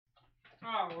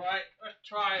Alright, let's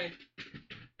try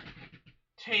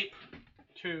tape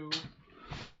 2.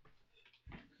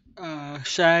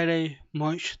 Saturday,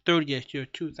 March 30th, year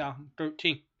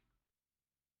 2013.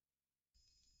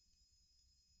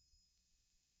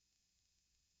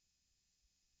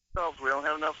 We don't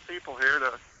have enough people here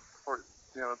to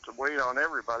wait on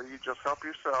everybody. You just help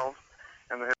yourselves,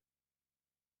 and we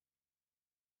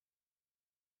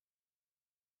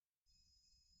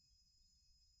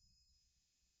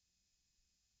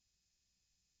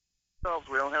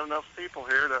don't have enough people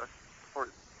here to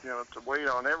wait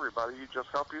on everybody. You just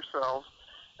help yourselves,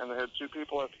 and they had two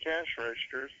people at the cash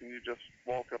registers, and you just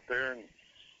walk up there, and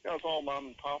it's all mom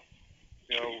and pop.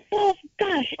 Oh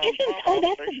gosh, isn't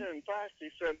In fact, he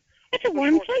said that's a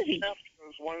warm fuzzy.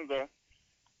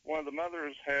 One of the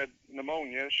mothers had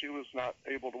pneumonia. She was not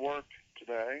able to work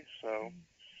today, so.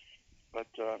 But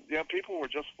people were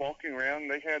just walking around.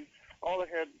 They had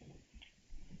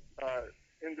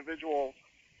individual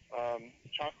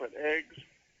chocolate eggs,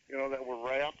 that were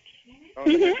wrapped.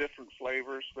 They had different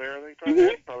flavors there. They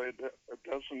probably had a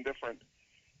dozen different,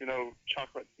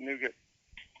 chocolate nougat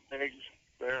eggs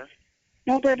there.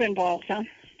 No bourbon balls, huh?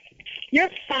 You're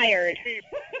fired.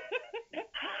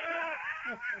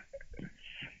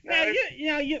 Now,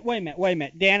 wait a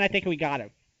minute. Dan, I think we got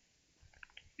him.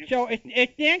 So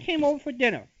if Dan came over for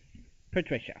dinner,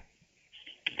 Patricia,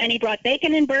 and he brought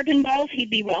bacon and bourbon balls, he'd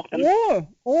be welcome.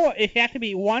 Or it has to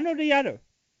be one or the other.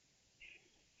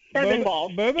 Bourbon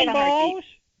balls. Bourbon balls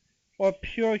or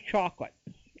pure chocolate.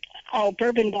 Oh,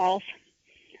 bourbon balls.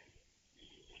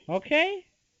 Okay.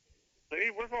 See,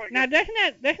 we're going now, doesn't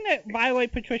that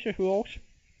violate Patricia's rules?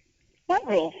 What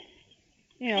rule?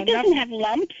 It doesn't have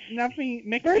lumps. Nothing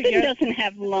mixed bourbon together. Bourbon doesn't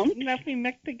have lumps. Nothing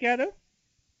mixed together.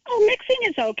 Oh, mixing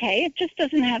is okay. It just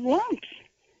doesn't have lumps.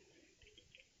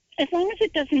 As long as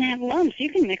it doesn't have lumps, you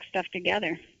can mix stuff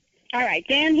together. All right,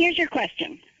 Dan, here's your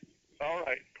question. All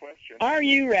right, question. Are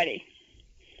you ready?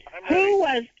 I'm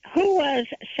ready. Who was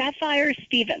Sapphire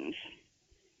Stevens?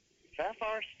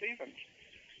 Sapphire Stevens.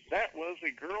 That was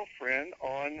a girlfriend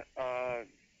on.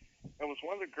 That was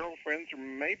one of the girlfriends, or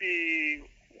maybe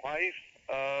wife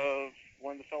of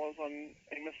one of the fellows on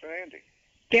Amos and Andy.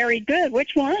 Very good.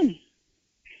 Which one?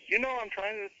 I'm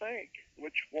trying to think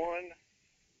which one.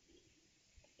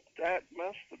 That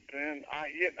must have been.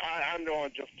 I'm going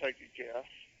to just take a guess.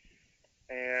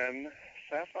 And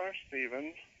Sapphire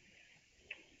Stevens.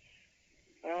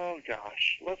 Oh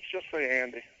gosh, let's just say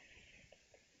Andy.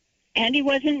 Andy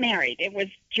wasn't married. It was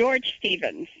George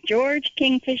Stevens. George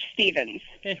Kingfish Stevens.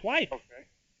 His wife. Okay.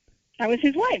 That was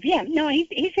his wife, yeah. No,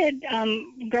 he said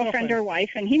girlfriend or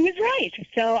wife, and he was right.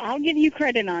 So I'll give you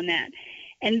credit on that.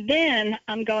 And then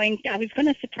I was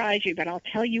going to surprise you, but I'll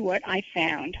tell you what I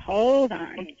found. Hold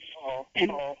on.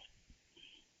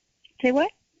 Say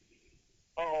what?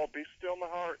 Oh, be still my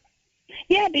heart.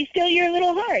 Yeah, be still your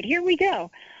little heart. Here we go.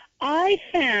 I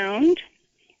found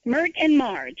Mert and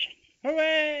Marge.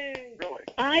 Hooray! Really?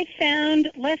 I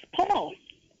found Les Paul.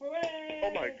 Hooray!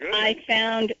 Oh, my goodness. I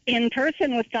found In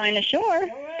Person with Dinah Shore.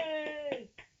 Hooray!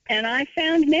 And I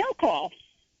found Mail Call.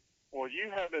 Well, you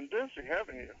have been busy,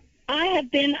 haven't you? I have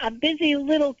been a busy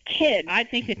little kid. I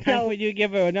think it's time for you to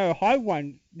give her another hard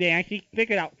one, Dan. She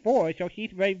figured out 4, so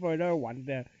she's ready for another one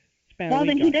to spend well, a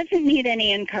week then he doesn't need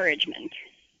any encouragement.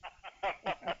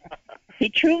 He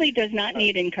truly does not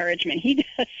need encouragement. He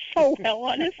does so well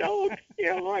on his own.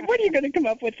 Lord, what are you going to come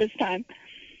up with this time?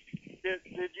 Did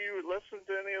you listen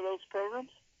to any of those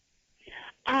programs?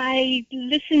 I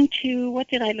listened to, what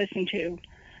did I listen to?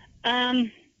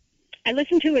 I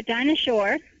listened to a Dinah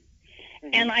Shore,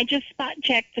 and I just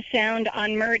spot-checked the sound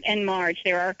on Mert and Marge.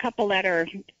 There are a couple that are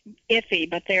iffy,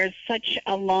 but there's such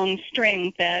a long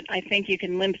string that I think you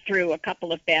can limp through a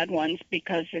couple of bad ones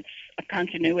because it's a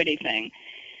continuity thing.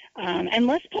 And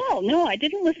Les Paul. No, I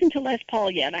didn't listen to Les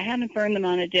Paul yet. I haven't burned them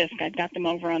on a disc. I've got them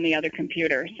over on the other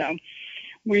computer. So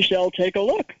we shall take a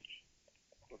look.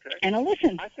 Okay. And a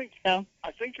listen. I think you'll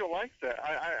like that.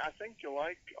 I think you'll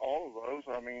like all of those.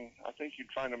 I mean, I think you'd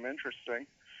find them interesting.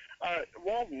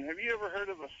 Walden, have you ever heard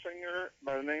of a singer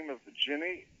by the name of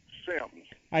Jenny Sims?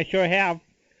 I sure have.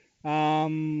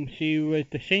 She was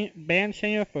the band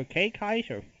singer for Kay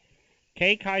Kaiser.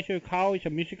 Kay Kaiser College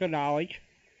of Musical Knowledge.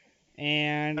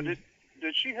 And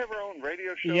did she have her own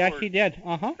radio show? Yes, she did.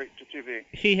 Straight to TV?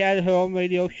 She had her own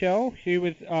radio show. She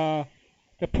was the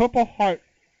Purple Heart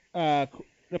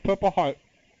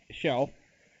show,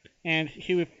 and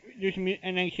she would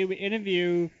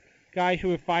interview guys who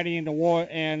were fighting in the war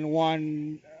and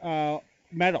won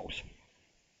medals.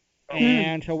 Oh.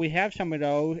 And so we have some of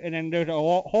those, and then there's a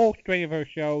whole string of her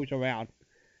shows around.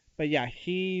 But yeah,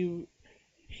 she's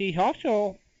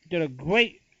also did a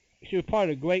great. She was part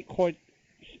of a great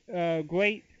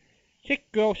great 6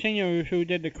 girl singers who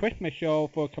did the Christmas show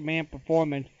for Command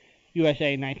Performance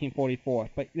USA in 1944.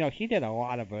 But she did a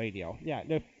lot of radio. Yeah,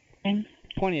 there's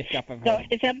plenty of stuff of So her.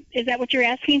 is that what you're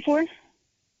asking for?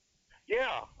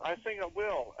 Yeah, I think I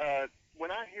will.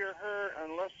 When I hear her,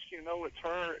 unless you know it's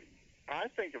her, I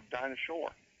think of Dinah Shore.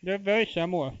 They're very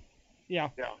similar. Yeah.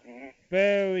 Yeah. Mm-hmm.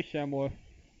 Very similar.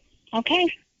 Okay.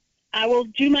 I will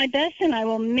do my best, and I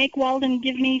will make Walden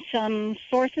give me some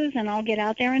sources, and I'll get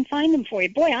out there and find them for you.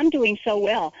 Boy, I'm doing so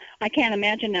well. I can't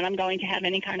imagine that I'm going to have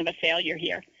any kind of a failure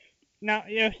here. Now,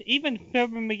 even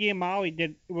Silver McGee and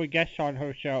Molly were guests on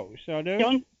her show. So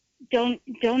don't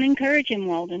encourage him,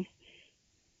 Walden.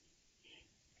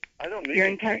 I don't need You're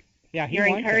it. You're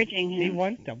encouraging him. He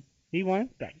wants them. He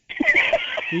wants them.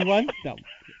 He wants them.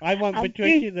 I want I'll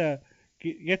Patricia to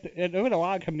get. There were a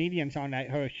lot of comedians on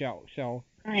her show. So.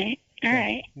 All right.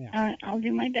 Yeah. I'll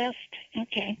do my best.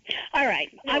 Okay. All right.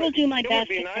 I will do my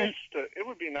best. It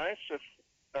would be nice if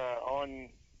on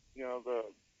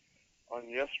on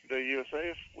Yesterday USA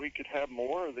if we could have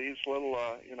more of these little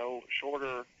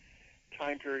shorter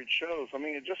time period shows. I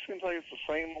mean, it just seems like it's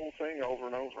the same old thing over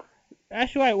and over.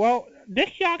 That's right. Well,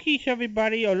 disc jockeys,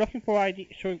 everybody, are looking for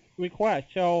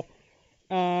requests. So,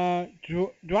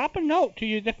 drop a note to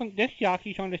your different disc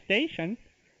jockeys on the station,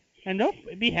 and they'll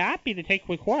be happy to take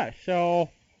requests. So.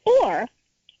 Or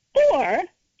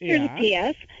here's a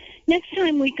PS. Next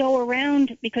time we go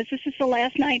around, because this is the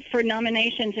last night for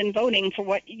nominations and voting for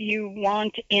what you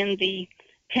want in the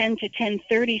 10 to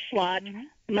 10:30 slot,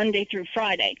 Monday through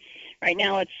Friday. Right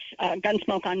now it's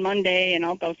Gunsmoke on Monday, and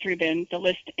I'll go through the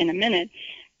list in a minute.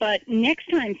 But next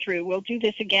time through, we'll do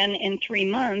this again in 3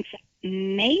 months.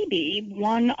 Maybe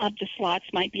one of the slots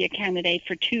might be a candidate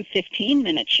for 2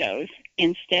 15-minute shows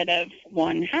instead of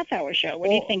 1 half-hour show. What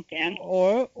do you think, Dan?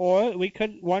 Or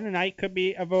one night could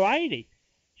be a variety.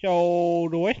 So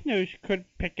the listeners could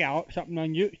pick out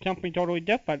something totally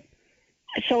different.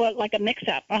 So like a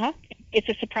mix-up. Uh-huh. It's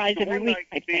a surprise every week,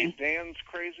 I think. Dan's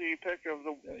crazy pick of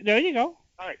the... There you go.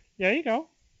 All right. There you go.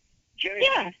 Jenny's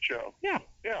show. Yeah.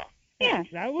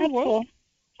 That would work. Cool.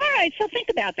 All right, so think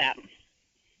about that.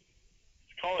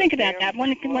 Think about that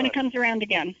when it comes around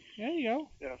again. There you go.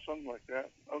 Yeah, something like that.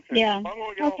 Okay. Yeah. I'm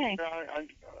going to get off.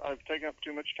 I've taken up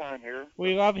too much time here.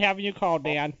 We love having you call,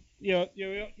 Dan. You're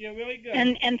really good.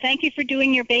 And thank you for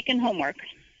doing your bacon homework.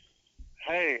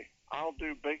 Hey, I'll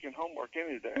do bacon homework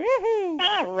any day. Woohoo!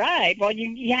 All right. Well,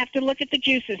 you have to look at the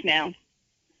juices now.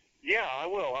 Yeah, I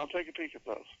will. I'll take a peek at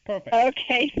those. Perfect.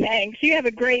 Okay, thanks. You have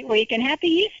a great week, and Happy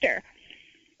Easter.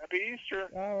 Happy Easter.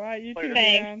 All right, you too,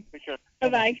 Thanks. Dan. Take care.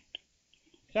 Bye-bye.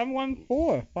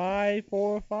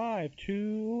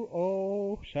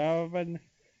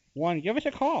 714-545-2071. Give us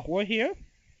a call. We're here.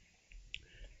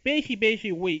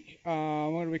 Busy week.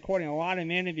 We're recording a lot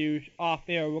of interviews off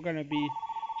air. We're going to be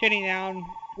sitting down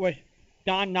with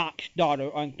Don Knotts' daughter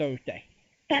on Thursday.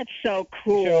 That's so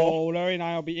cool. So Larry and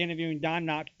I will be interviewing Don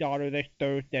Knotts' daughter this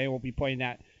Thursday. We'll be playing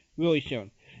that really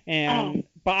soon. And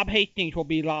Bob Hastings will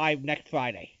be live next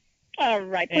Friday. All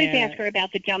right. Please ask her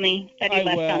about the dummy that he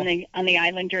left on the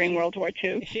island during World War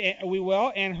II. We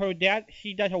will. And her dad,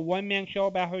 she does a one-man show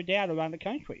about her dad around the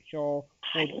country. So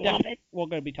I love it. We're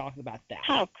going to be talking about that.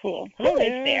 How cool. Hello Who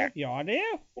is there? You're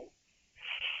there.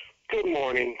 Good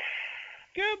morning.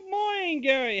 Good morning,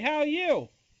 Gary. How are you?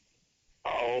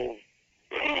 Oh,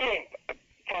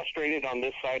 frustrated on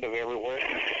this side of everywhere.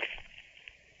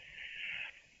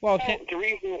 Well, the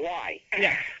reason why.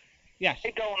 Yes.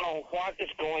 I don't know what is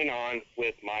going on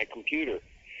with my computer.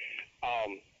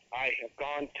 I have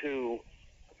gone to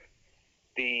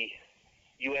the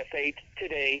USA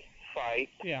Today site.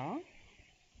 Yeah.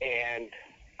 And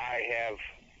I have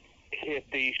hit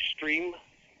the stream.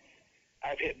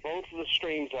 I've hit both of the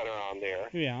streams that are on there.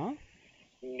 Yeah.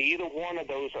 Neither one of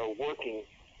those are working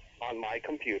on my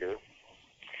computer.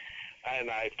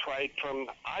 And I've tried from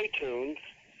iTunes,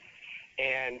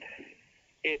 and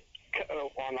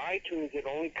on iTunes it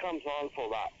only comes on for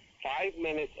about 5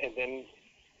 minutes, and then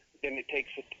it takes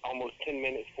almost 10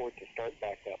 minutes for it to start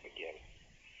back up again.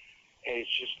 And it's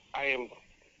just,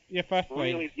 You're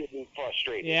frustrated. Really getting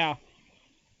frustrated. Yeah.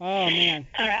 Oh, man.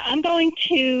 All right, I'm going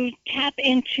to tap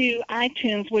into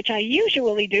iTunes, which I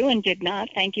usually do and did not.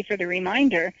 Thank you for the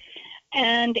reminder.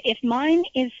 And if mine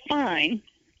is fine,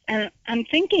 and I'm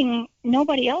thinking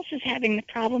nobody else is having the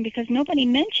problem because nobody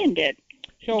mentioned it,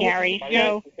 so, Gary.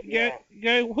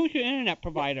 Gary, who's your internet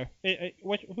provider?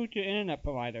 Who's your internet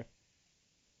provider?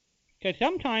 Because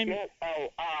sometimes...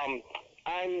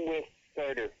 I'm with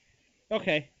Starter.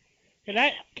 Okay.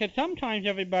 Because sometimes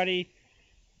everybody...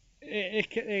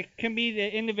 it can be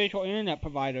the individual internet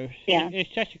providers. Yeah.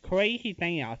 It's such a crazy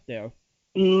thing out there.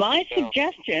 My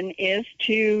suggestion is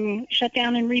to shut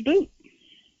down and reboot.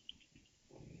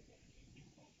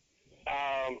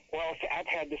 Well, I've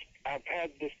had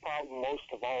this problem most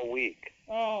of all week.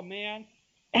 Oh man.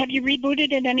 Have you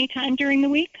rebooted at any time during the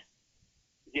week?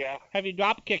 Yeah. Have you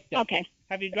drop kicked it? Okay.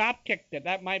 Have you drop kicked it?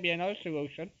 That might be another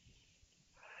solution.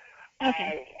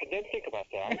 Okay. I didn't think about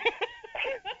that.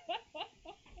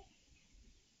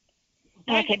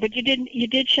 Okay, but you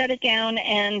did shut it down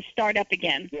and start up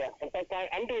again. Yeah. In fact,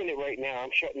 I'm doing it right now.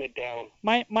 I'm shutting it down.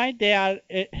 My dad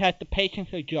has the patience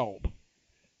of Job,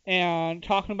 and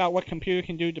talking about what computer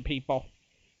can do to people.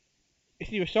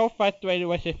 He was so frustrated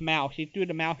with his mouse, he threw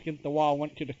the mouse against the wall,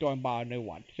 went to the store and bought a new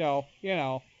one. So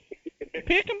computer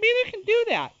can do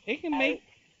that. It can make.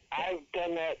 I've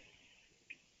done that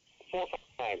 4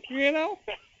 times.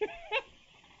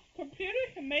 Computers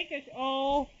can make us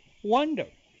all wonder.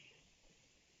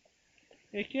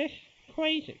 It's just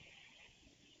crazy.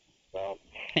 Well,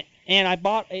 and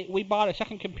we bought a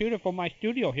second computer for my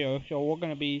studio here, so we're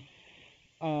going to be.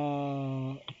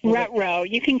 Ruh-roh.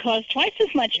 You can cause twice as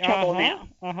much trouble now.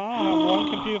 I have one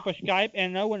computer for Skype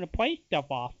and another one to play stuff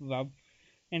off of them.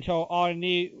 And so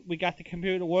we got the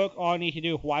computer to work. All I need to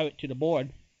do is wire it to the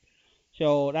board.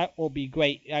 So that will be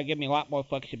great. That'll give me a lot more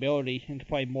flexibility and to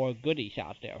play more goodies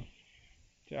out there.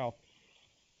 So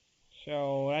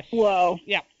that's. Whoa.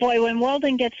 Yeah. Boy, when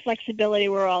Walden gets flexibility,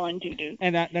 we're all in doo-doo.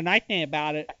 And the nice thing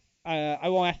about it, I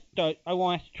won't have to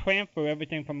transfer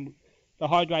everything from the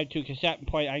hard drive to cassette and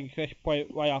play. I can just play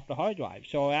it right off the hard drive.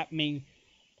 So that means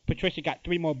Patricia got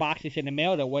 3 more boxes in the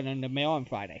mail that went in the mail on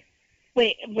Friday.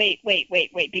 Wait.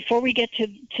 Before we get to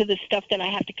the stuff that I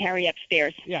have to carry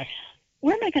upstairs. Yes.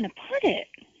 Where am I going to put it?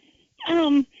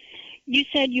 You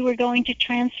said you were going to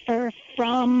transfer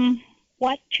from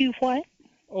what to what?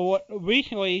 Well,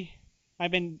 recently,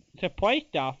 to play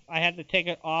stuff, I had to take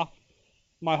it off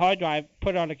my hard drive,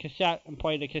 put it on a cassette, and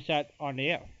play the cassette on the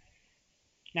air.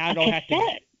 Now I don't have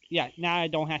to. Yeah, now I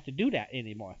don't have to do that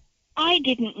anymore. I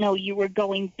didn't know you were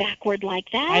going backward like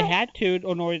that. I had to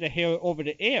in order to hear it over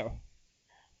the air.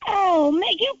 Oh,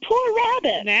 man, you poor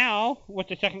rabbit. Now, with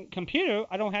the second computer,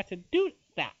 I don't have to do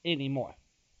that anymore.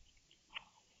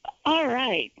 All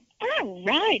right.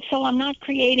 So I'm not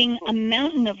creating a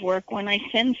mountain of work when I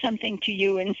send something to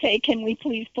you and say, can we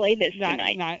please play this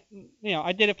tonight?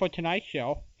 I did it for tonight's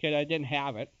show because I didn't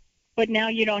have it. But now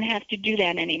you don't have to do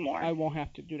that anymore. I won't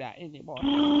have to do that anymore.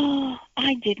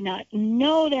 I did not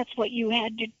know that's what you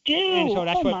had to do. And so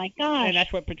my gosh. And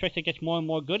that's what Patricia gets more and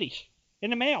more goodies in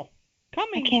the mail.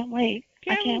 Coming. I can't wait.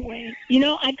 I can't wait.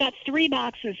 I've got 3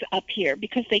 boxes up here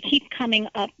because they keep coming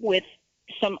up with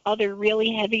some other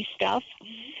really heavy stuff.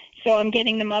 So I'm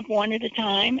getting them up one at a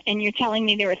time, and you're telling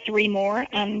me there are 3 more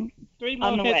on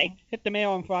the way. Hit the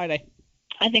mail on Friday.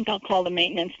 I think I'll call the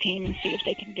maintenance team and see if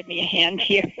they can give me a hand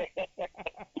here.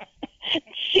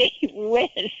 Gee whiz.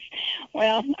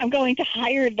 Well, I'm going to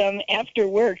hire them after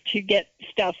work to get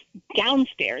stuff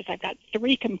downstairs. I've got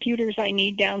 3 computers I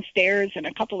need downstairs and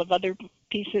a couple of other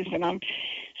pieces, and I'm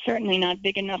certainly not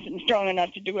big enough and strong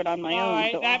enough to do it on my own. All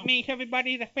right, so that means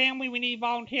everybody, the family, we need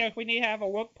volunteers. We need to have a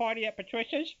work party at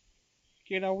Patricia's.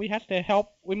 We have to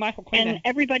help. We might as well clean And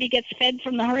everybody gets fed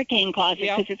from the hurricane closet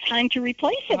because it's time to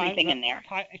replace everything in there.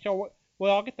 So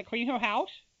we'll all get to clean her house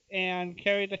and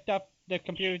carry the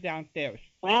computers downstairs.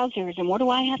 Wowzers, and what do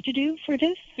I have to do for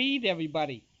this? Feed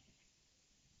everybody.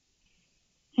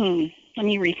 Let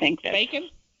me rethink this. Bacon?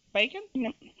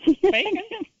 No. Bacon?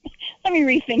 Let me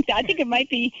rethink that. I think it might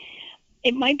be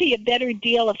a better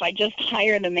deal if I just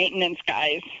hire the maintenance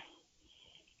guys.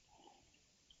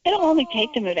 It'll only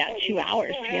take them about 2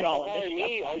 hours to get all of this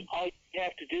stuff. All you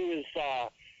have to do is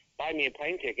buy me a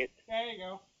plane ticket. There you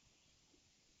go.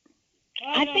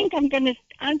 I think I'm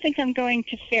going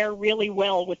to fare really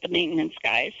well with the maintenance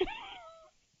guys.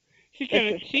 She's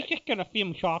just gonna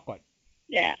fume chocolate.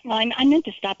 Yeah, well, I meant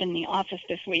to stop in the office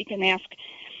this week and ask,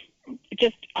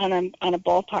 just on a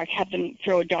ballpark, have them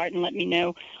throw a dart and let me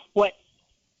know what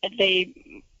they,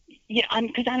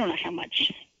 because I don't know how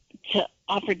much to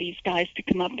offer these guys to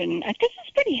come up and this is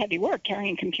pretty heavy work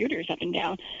carrying computers up and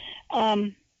down.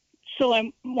 So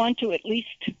I want to at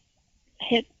least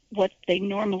hit what they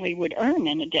normally would earn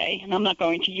in a day, and I'm not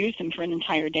going to use them for an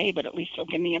entire day, but at least they'll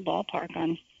give me a ballpark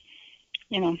on,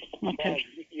 what to.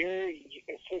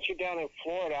 Since you're down in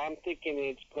Florida, I'm thinking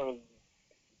it's going to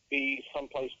be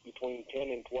someplace between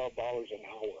 $10 and $12 an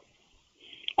hour.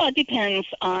 Well, it depends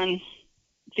on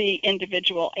the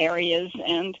individual areas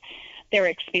and their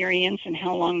experience and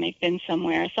how long they've been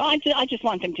somewhere. So I just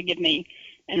want them to give me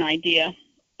an idea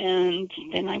And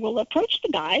then I will approach the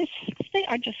guys. They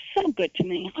are just so good to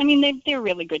me. I mean, they're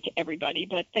really good to everybody,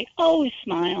 but they always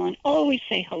smile and always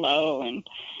say hello. And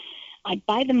I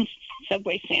buy them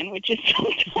Subway sandwiches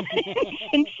sometimes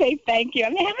and say thank you. I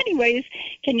mean, how many ways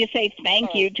can you say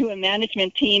thank you to a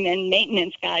management team and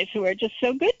maintenance guys who are just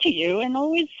so good to you and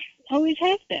always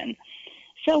have been?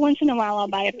 So once in a while I'll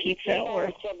buy a pizza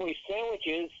or Subway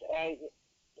sandwiches.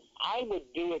 I would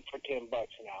do it for $10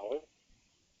 an hour.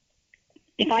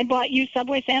 if I bought you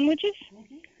Subway sandwiches?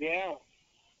 Yeah.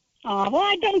 Well,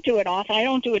 I don't do it often. I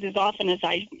don't do it as often as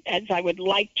I would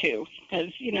like to,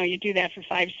 because you do that for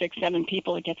 5, 6, 7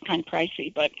 people. It gets kind of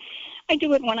pricey, but I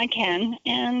do it when I can,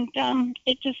 and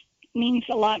it just means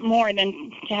a lot more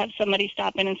than to have somebody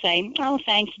stop in and say, "Oh,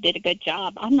 thanks, you did a good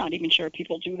job." I'm not even sure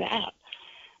people do that,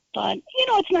 but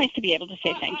it's nice to be able to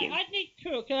say thank you. I think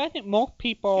too, because I think most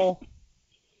people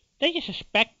they just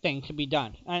expect things to be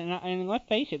done, and let's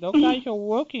face it, those guys are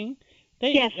working.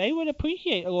 They would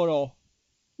appreciate a little.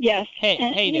 Yes. Hey,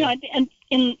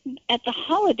 and at the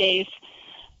holidays,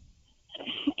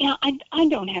 I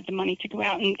don't have the money to go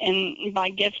out and buy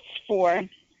gifts for,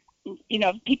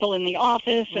 people in the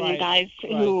office and the guys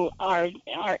who are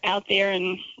out there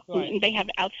and they have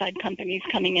outside companies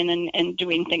coming in and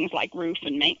doing things like roof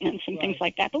and maintenance and things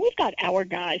like that. But we've got our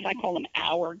guys. I call them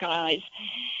our guys.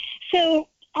 So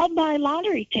I'll buy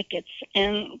lottery tickets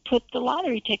and put the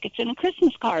lottery tickets in a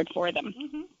Christmas card for them.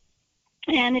 Mm-hmm.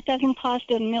 And it doesn't cost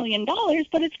 $1 million,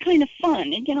 but it's kind of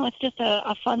fun. And, it's just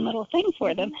a fun little thing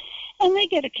for them. And they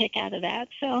get a kick out of that.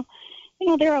 So,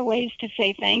 there are ways to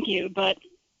say thank you, but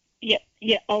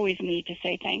you always need to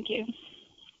say thank you.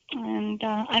 And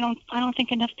I don't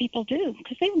think enough people do,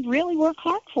 because they really work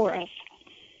hard for us.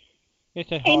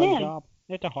 It's a hard job.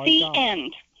 It's a hard job. The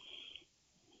end.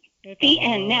 The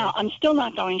end. Now, I'm still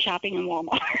not going shopping in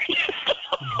Walmart.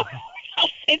 I'll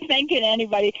say thank you to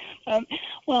anybody.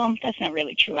 Well, that's not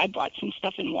really true. I bought some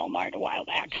stuff in Walmart a while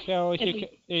back. So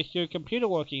is your computer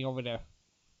working over there?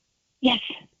 Yes.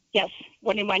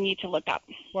 What do I need to look up?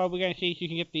 Well, we're going to see if you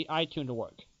can get the iTunes to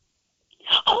work.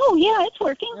 Oh, yeah, it's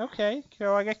working. Okay,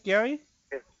 so I guess Gary?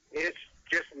 It's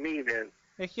just me then.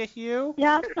 It's just you?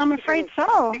 Yeah, I'm afraid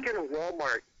so. Speaking of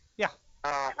Walmart. Yeah.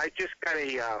 I just got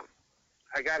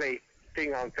a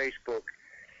thing on Facebook.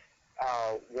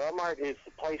 Walmart is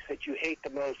the place that you hate the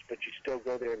most, but you still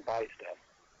go there and buy stuff.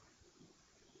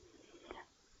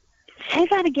 Say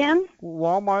that again.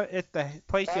 Walmart is the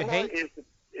place you hate? Walmart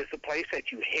is the place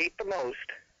that you hate the most,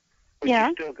 but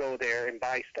you still go there and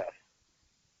buy stuff.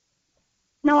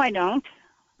 No, I don't.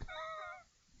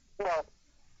 Well,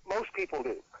 most people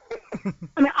do.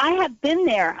 I mean, I have been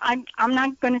there. I'm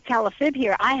not going to tell a fib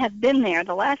here. I have been there.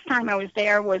 The last time I was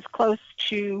there was close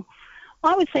to,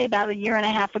 I would say about 1.5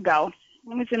 years ago.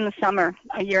 It was in the summer,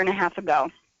 1.5 years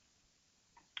ago.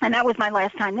 And that was my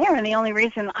last time there. And the only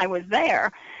reason I was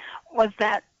there was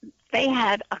that they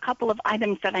had a couple of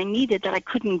items that I needed that I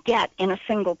couldn't get in a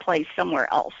single place somewhere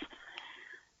else.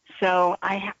 So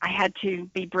I had to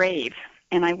be brave,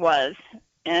 and I was.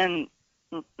 And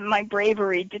my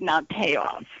bravery did not pay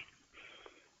off.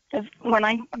 Because when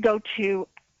I go to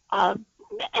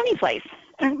any place,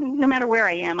 no matter where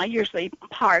I am, I usually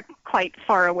park quite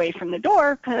far away from the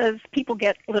door because people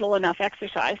get little enough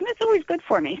exercise, and it's always good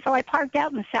for me. So I parked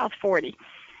out in the South 40.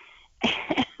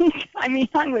 And, I mean,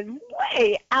 I was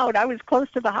way out. I was close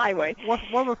to the highway. What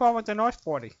was wrong with the North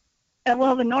 40?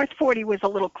 Well, the North 40 was a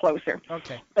little closer.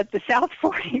 Okay. But the South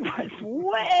 40 was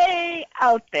way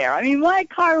out there. I mean, my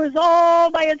car was all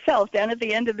by itself down at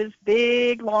the end of this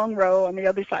big, long row on the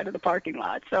other side of the parking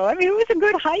lot. So, I mean, it was a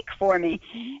good hike for me,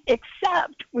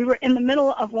 except we were in the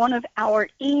middle of one of our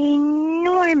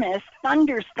enormous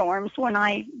thunderstorms when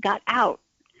I got out.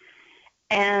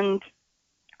 And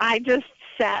I just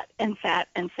sat and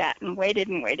waited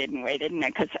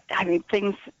because, I mean,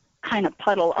 things kind of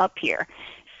puddle up here.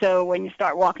 So when you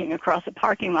start walking across a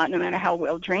parking lot, no matter how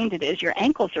well drained it is, your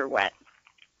ankles are wet.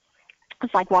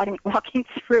 It's like walking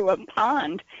through a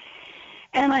pond.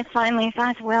 And I finally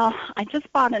thought, well, I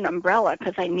just bought an umbrella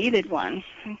because I needed one.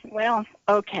 Well,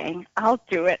 okay, I'll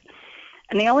do it.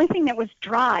 And the only thing that was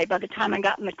dry by the time I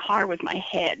got in the car was my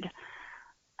head.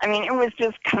 I mean, it was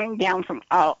just coming down from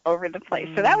all over the place.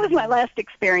 So that was my last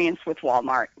experience with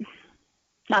Walmart.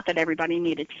 Not that everybody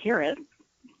needed to hear it,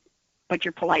 but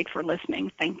you're polite for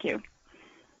listening. Thank you.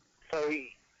 So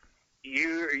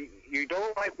you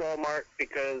don't like Walmart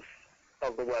because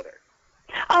of the weather?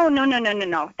 Oh,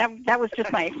 no. That was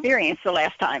just my experience the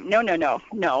last time. No.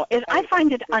 I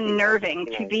find it unnerving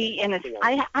to be in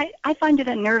I find it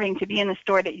unnerving to be in a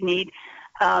store that you need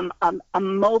a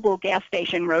mobile gas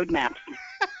station road map.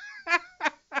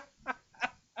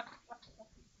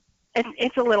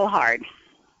 it's a little hard.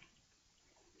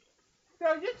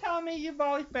 So you're telling me you've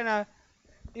always been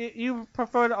you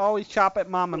prefer to always shop at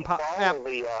mom and pop.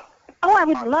 Oh, I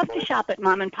would love to shop at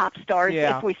mom and pop stores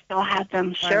if we still have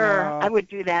them. Sure, I would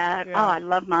do that. Yeah. Oh, I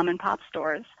love mom and pop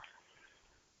stores.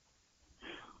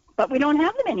 But we don't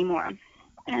have them anymore.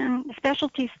 And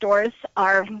specialty stores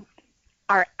are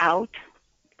out.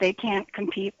 They can't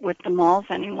compete with the malls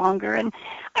any longer. And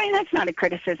I mean, that's not a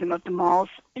criticism of the malls.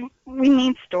 We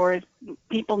need stores.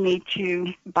 People need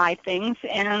to buy things,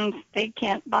 and they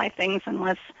can't buy things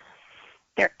unless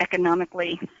they're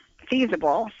economically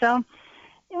feasible. So,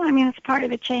 you know, I mean, it's part of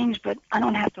the change, but I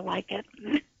don't have to like it.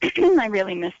 I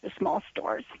really miss the small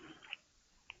stores.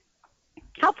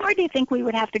 How far do you think we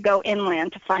would have to go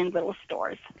inland to find little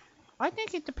stores? I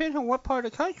think it depends on what part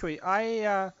of the country.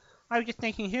 I was just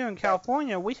thinking here in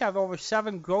California, we have over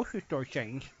 7 grocery store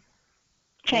chains.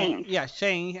 Chains? Yeah,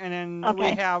 chains, and then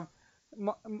we have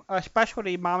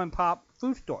specialty mom and pop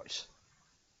food stores.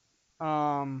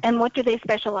 And what do they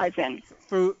specialize in?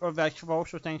 Fruit or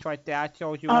vegetables or things like that.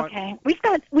 So if you want... we've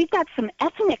got some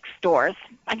ethnic stores.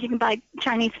 Like you can buy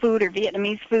Chinese food or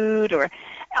Vietnamese food or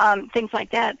things like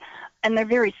that, and they're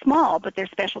very small, but they're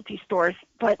specialty stores.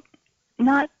 But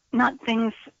not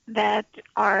things that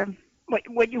are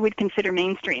what you would consider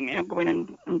mainstream. You know, go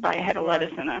in and buy a head of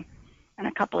lettuce and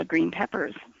a couple of green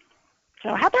peppers.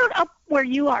 So how about up where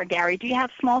you are, Gary? Do you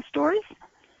have small stores?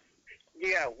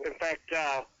 Yeah, in fact,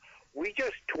 we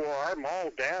just tore our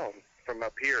mall down from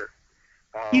up here.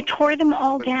 You tore them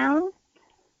all down?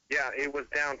 Yeah, it was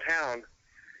downtown,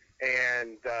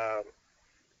 and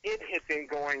it had been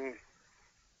going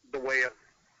the way of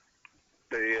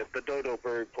the dodo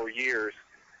bird for years,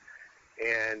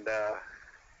 and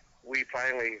we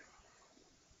finally,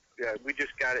 we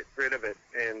just got rid of it,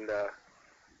 and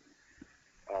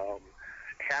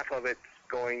half of it's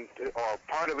going to, or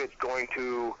part of it's going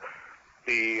to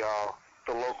the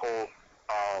local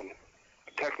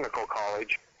technical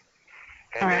college,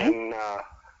 and then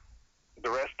the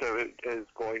rest of it is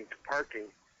going to parking.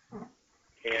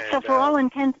 And, so for all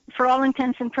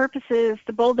intents and purposes,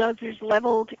 the bulldozers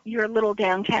leveled your little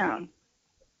downtown.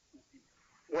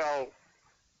 Well,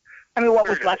 I mean, what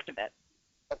was left of it?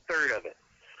 A third of it.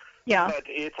 Yeah. But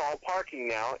it's all parking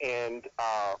now, and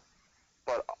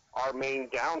but our main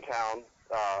downtown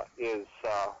is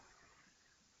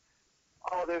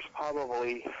there's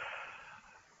probably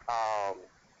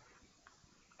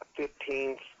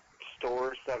 15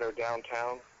 stores that are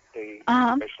downtown. They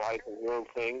specialize in little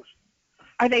things.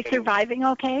 Are they surviving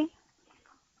okay?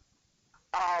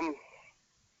 I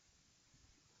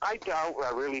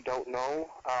really don't know.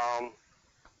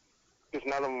 Because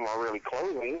none of them are really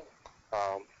closing.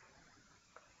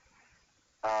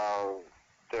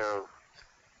 They're,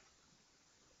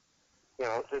 you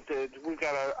know, we've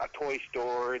got a toy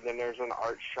store, and then there's an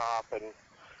art shop, and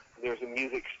there's a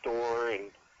music store,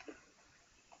 and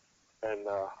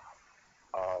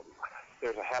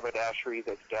there's a haberdashery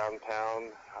that's downtown.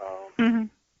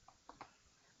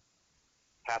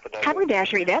 Half a dozen.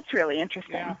 Haberdashery, that's really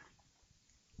interesting. Yeah.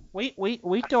 We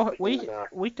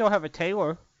still have a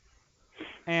tailor.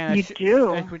 And you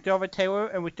do? And we still have a tailor,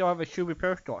 and we still have a shoe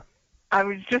repair store. I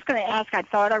was just going to ask. I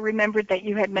thought I remembered that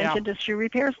you had mentioned a shoe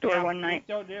repair store one night.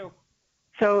 We still do.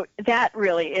 So that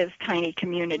really is tiny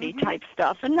community type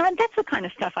stuff, and that's the kind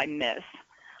of stuff I miss.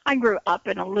 I grew up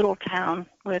in a little town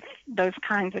with those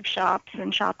kinds of shops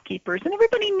and shopkeepers, and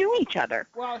everybody knew each other.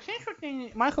 Well, it's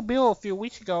interesting. Michael Bill a few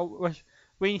weeks ago was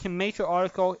reading some major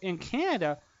article in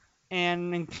Canada,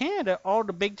 and in Canada, all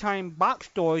the big-time box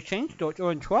stores, chain stores,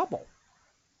 are in trouble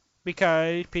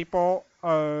because people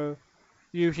are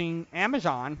using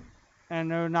Amazon,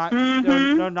 and they're not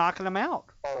they're knocking them out.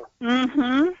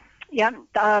 Yeah,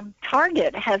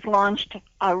 Target has launched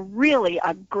a really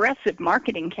aggressive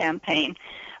marketing campaign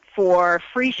for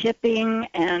free shipping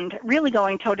and really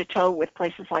going toe-to-toe with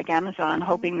places like Amazon,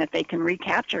 hoping that they can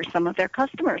recapture some of their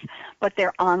customers. But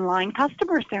they're online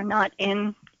customers. They're not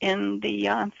in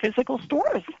the physical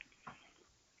stores.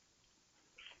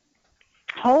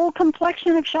 Whole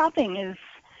complexion of shopping is...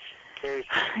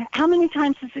 How many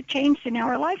times has it changed in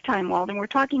our lifetime, Walden? We're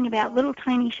talking about little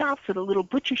tiny shops with a little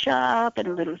butcher shop and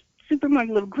a little supermarket,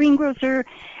 a little greengrocer,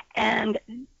 and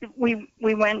we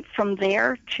went from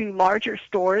there to larger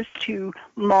stores, to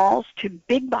malls, to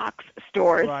big box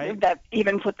stores that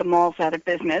even put the malls out of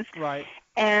business,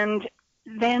 and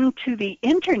then to the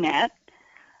internet.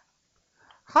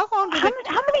 How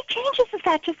many changes is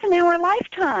that just in our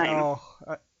lifetime? Oh,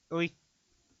 at least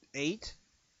 8.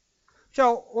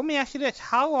 So let me ask you this: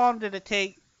 how long did it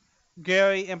take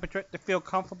Gary and Patricia to feel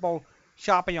comfortable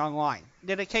shopping online?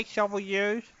 Did it take several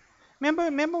years? Remember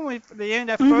when the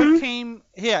internet Mhm. first came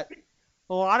hit?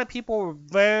 A lot of people were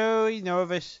very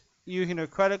nervous using their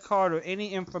credit card or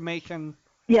any information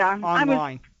Yeah,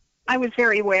 online. I was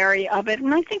very wary of it,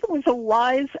 and I think it was a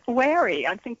wise wary.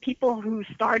 I think people who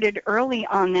started early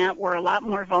on that were a lot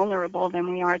more vulnerable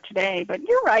than we are today. But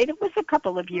you're right, it was a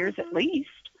couple of years at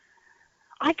least.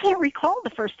 I can't recall the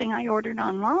first thing I ordered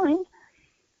online.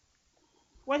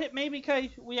 Was it maybe because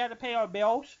we had to pay our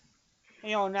bills?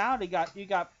 Now you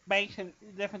got banks and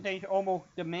different things almost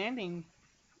demanding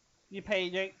you pay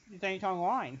your things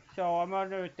online. So I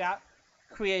wonder if that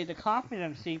created a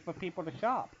competency for people to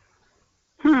shop.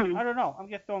 I don't know. I'm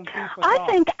just throwing food for I thought.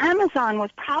 think Amazon was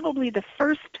probably the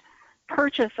first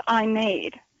purchase I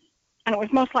made, and it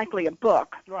was most likely a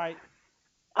book. Right.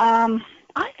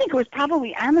 I think it was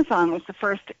probably Amazon was the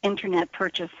first internet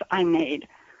purchase I made.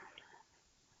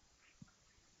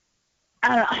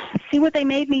 See what they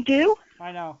made me do?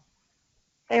 I know.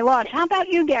 They lost. How about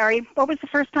you, Gary? What was the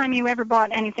first time you ever bought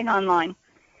anything online?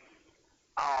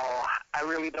 Oh, I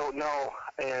really don't know.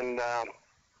 And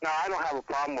no, I don't have a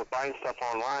problem with buying stuff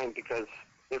online because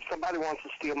if somebody wants to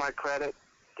steal my credit,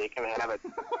 they can have it.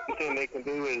 The thing they can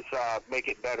do is make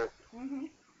it better. Mm-hmm.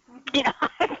 Yeah,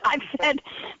 I've said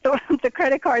the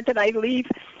credit card that I leave,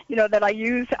 that I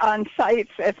use on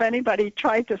sites, if anybody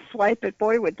tried to swipe it,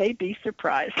 boy, would they be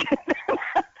surprised.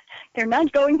 They're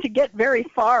not going to get very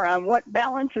far on what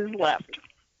balance is left.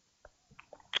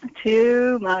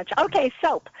 Too much. Okay,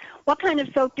 soap. What kind of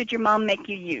soap did your mom make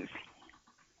you use?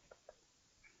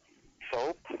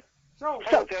 Soap? So,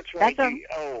 Oh, that's right. That's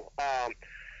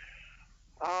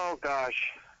Oh,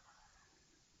 gosh.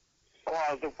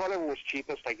 Well, whatever was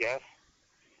cheapest, I guess.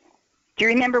 Do you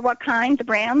remember what kind, the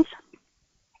brands?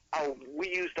 Oh, we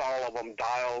used all of them.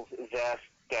 Dials, Zest,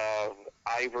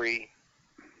 Ivory,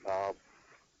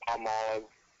 Palmolive.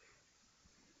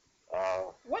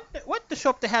 what the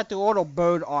soap that had the little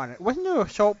bird on it? Wasn't there a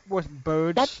soap with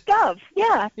birds? That's Dove,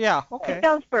 yeah. Yeah. Okay.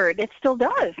 Dove bird. It still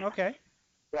does. Okay.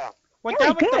 Yeah. Was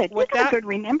Very that with good. was You're a that good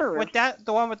rememberer. was that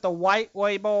the one with the white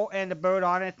label and the bird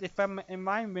on it? Am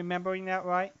I remembering that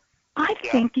right? I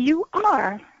Yeah. think you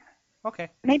are. Okay.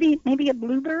 Maybe a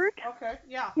bluebird? Okay.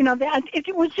 Yeah.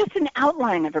 It was just an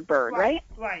outline of a bird, right?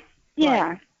 Right. Yeah.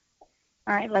 Right.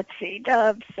 All right, let's see.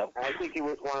 Dove soap. I think it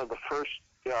was one of the first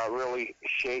really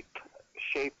shaped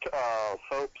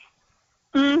soaps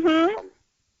Mm-hmm.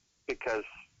 because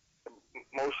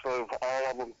most of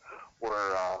all of them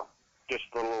were just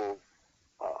a little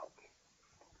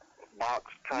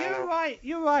box kind You're of. right.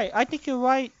 You're right. I think you're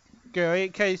right, Gary.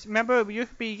 Because remember, it used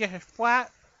to be just a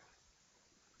flat.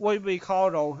 What do we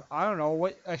call those? I don't know.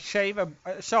 What a shave of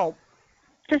soap.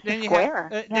 Just Then a you square.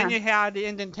 had Yeah. then you had the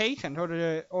indentations or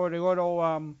the little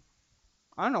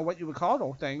I don't know what you would call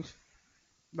those things.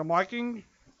 The markings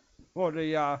or the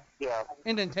Yeah.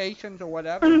 indentations or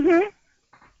whatever.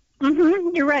 Mm-hmm.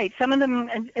 Mm-hmm. You're right. Some of them,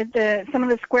 some of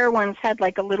the square ones had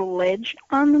like a little ledge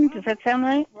on them. Does that sound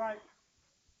right? Right.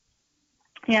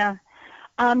 Yeah.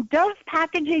 Dove's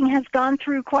packaging has gone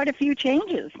through quite a few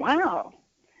changes. Wow.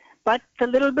 But the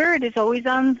little bird is always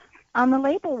on the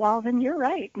label, Walden. You're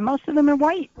right. Most of them are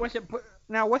white. Wasn't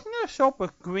there a soap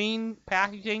with green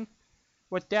packaging?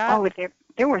 With that? Oh,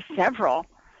 there were several.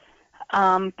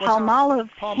 Palmolive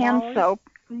hand Palmolive? soap,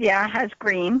 yeah, has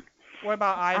green. What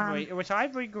about Ivory? It was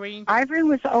Ivory green. Ivory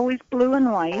was always blue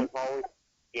and white.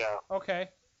 Yeah. Okay.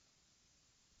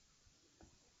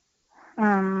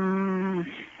 Um,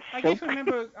 I soap.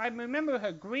 just I remember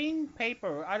her green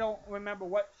paper. I don't remember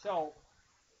what soap.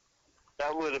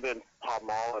 That would have been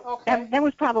Palmolive. Okay. That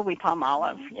was probably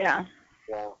Palmolive, yeah.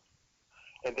 Yeah.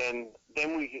 And then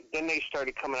they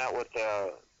started coming out with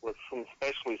some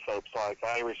specialty soaps, like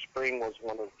Irish Spring was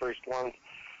one of the first ones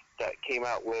that came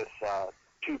out with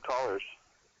 2 colors.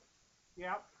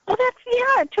 Yep.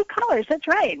 Oh, two colors. That's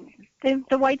right.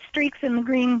 The white streaks in the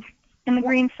green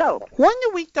soap. When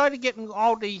did we start getting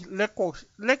all these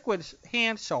liquids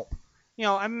hand soap?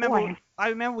 I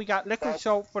remember we got liquid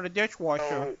soap for the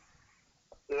dishwasher.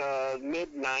 So,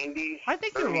 mid-90s. I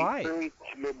think you're right. Early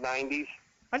to mid-90s.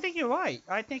 I think you're right.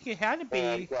 I think it had to be.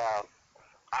 And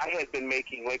I had been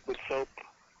making liquid soap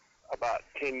about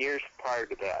 10 years prior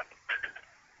to that.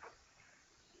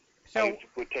 So I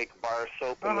would take a bar of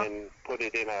soap and then put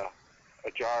it in a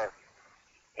jar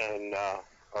and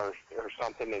or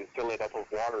something and fill it up with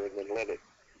water and then let it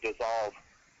dissolve.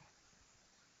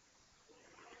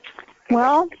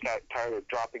 Well, I got tired of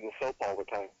dropping the soap all the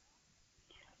time.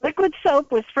 liquid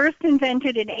soap was first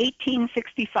invented in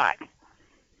 1865.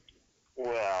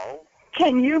 Well,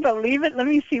 Can you believe it? Let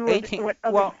me see what 18 other.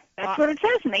 well, That's what it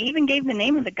says, and they even gave the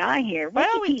name of the guy here. I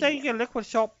always Wikipedia. think liquid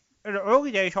soap in the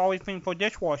early days always been for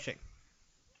dishwashing.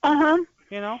 Uh-huh.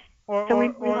 You know, or So or, we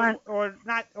or, want, or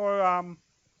not or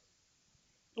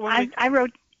when we, I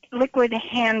wrote liquid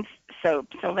hand soap,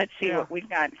 so let's see yeah. what we've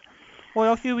got.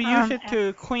 Well, see, we use it Uh,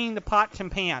 to clean the pots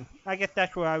and pans. I guess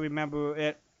that's where I remember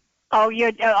it. oh,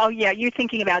 you're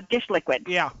thinking about dish liquid,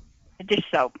 Yeah, dish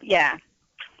soap, yeah.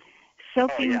 Oh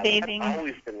Soaping, yeah, that's bathing,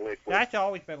 always been liquid. that's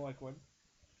always been liquid.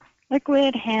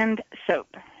 liquid hand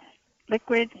soap.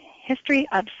 Liquid history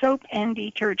of soap and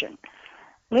detergent.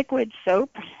 Liquid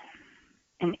soap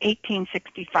in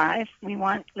 1865. We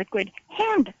want liquid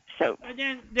hand soap.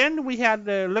 And then we had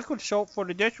the liquid soap for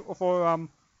the dish for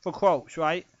clothes,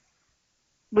 right?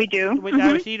 We do.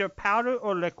 That was either powder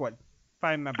or liquid, if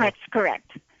I remember. That's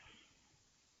correct.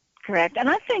 Correct. And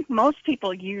I think most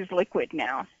people use liquid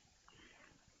now.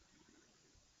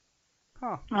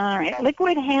 Huh. All right.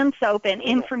 Liquid hand soap and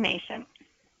information.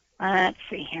 Let's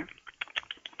see here.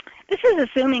 This is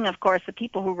assuming, of course, the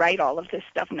people who write all of this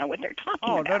stuff know what they're talking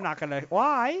about. Oh, they're not gonna.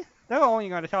 Why? They're only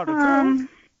gonna tell the truth.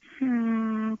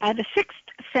 By the 6th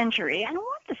century, I don't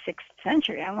want the 6th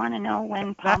century. I want to know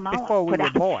when That's Palmolive before we put were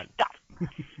out born. stuff.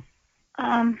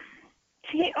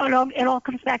 See, it all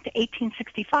comes back to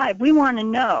 1865. We want to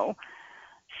know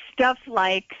stuff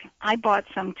like, I bought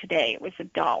some today. It was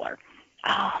 $1.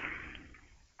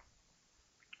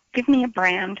 Give me a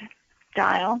brand.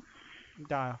 Dial.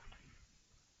 Dial.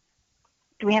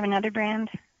 Do we have another brand?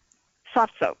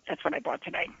 Soft soap. That's what I bought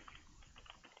today.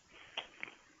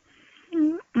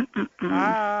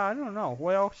 I don't know.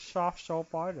 What else soft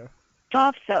soap are there?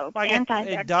 Soft soap. Like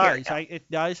Antibacterial. it does.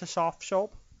 It does a soft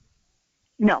soap.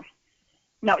 No.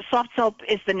 No, soft soap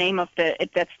is the name of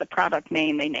that's the product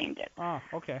name. They named it. Oh,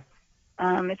 okay.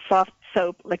 It's soft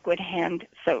soap, liquid hand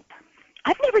soap.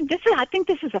 I think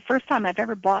this is the first time I've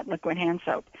ever bought liquid hand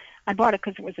soap. I bought it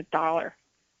because it was $1.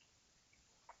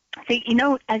 See,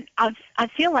 I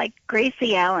feel like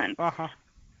Gracie Allen. Uh-huh.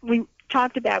 We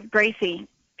talked about Gracie.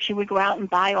 She would go out and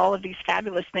buy all of these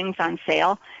fabulous things on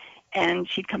sale, and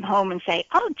she'd come home and say,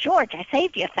 "Oh, George, I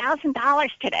saved you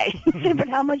 $1,000 today." I said, "But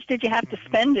how much did you have to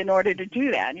spend in order to do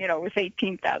that?" It was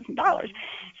 $18,000.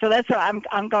 So that's what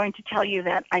I'm going to tell you,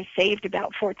 that I saved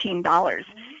about $14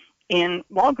 in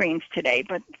Walgreens today,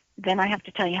 but then I have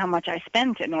to tell you how much I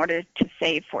spent in order to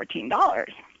save $14.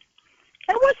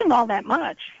 It wasn't all that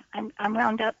much. I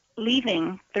wound up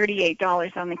leaving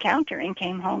 $38 on the counter and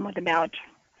came home with about,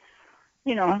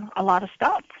 a lot of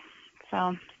stuff. So,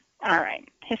 all right,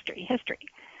 history.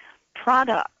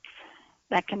 Products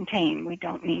that contain, we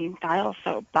don't need dial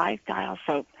soap, buy dial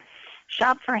soap,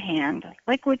 shop for hand,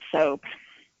 liquid soap,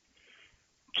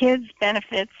 kids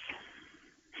benefits,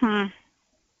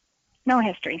 no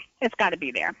history. It's got to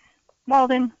be there.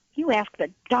 Walden, you ask the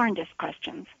darndest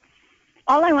questions.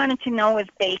 All I wanted to know was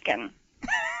bacon.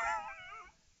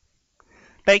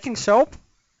 Bacon soap?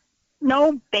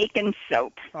 No bacon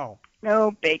soap. Oh.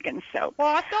 No bacon soap.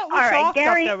 Well, I thought we All right, saw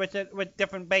Gary, stuff there with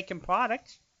different bacon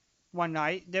products one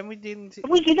night. Then we didn't.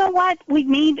 Well, you know what? We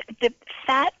need the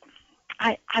fat.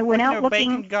 I went out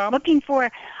looking for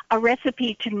a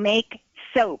recipe to make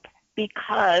soap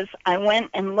because I went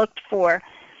and looked for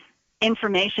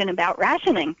information about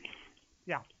rationing.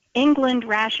 Yeah. England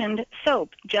rationed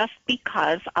soap just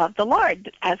because of the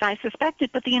lard, as I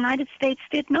suspected, but the United States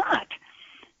did not.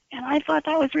 And I thought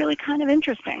that was really kind of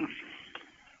interesting.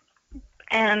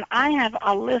 And I have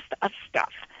a list of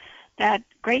stuff that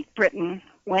Great Britain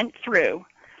went through.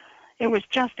 It was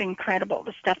just incredible,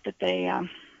 the stuff that they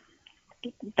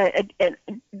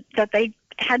that they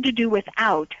had to do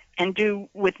without and do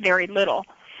with very little.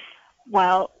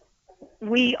 While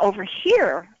we over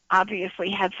here obviously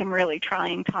had some really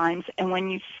trying times, and when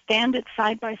you stand it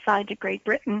side by side to Great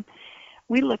Britain,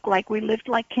 we look like we lived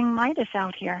like King Midas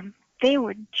out here. It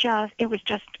was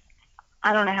just,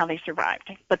 I don't know how they survived,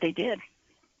 but they did.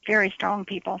 Very strong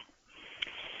people.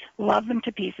 Love them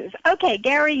to pieces. Okay,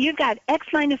 Gary, you got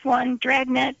X-1,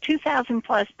 Dragnet, 2000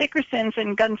 plus, Dickerson's,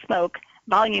 and Gunsmoke,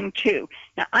 Volume 2.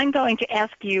 Now, I'm going to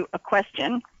ask you a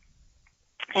question,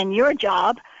 and your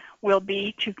job will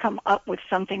be to come up with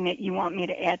something that you want me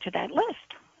to add to that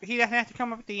list. He doesn't have to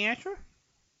come up with the answer?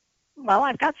 Well,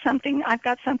 I've got something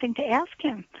to ask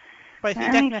him. But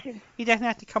he doesn't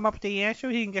have to come up with the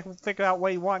answer. He can just figure out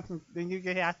what he wants, and then you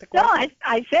just ask the question. No,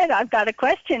 I said I've got a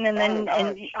question, and then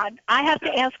I have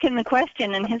to ask him the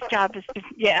question, and his job is to,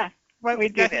 we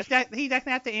do this. He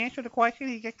doesn't have to answer the question.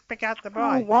 He just pick out the Oh,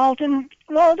 bride. Walden,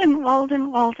 we're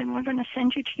going to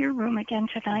send you to your room again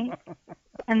tonight.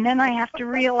 And then I have to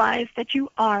realize that you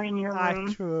are in your room.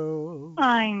 That's true.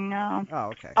 I know. Oh,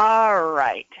 okay. All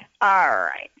right.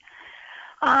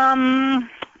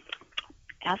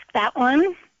 Ask that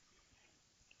one.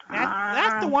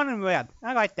 That's the one in red.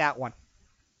 I like that one.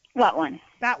 What one?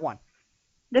 That one.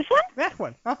 This one? That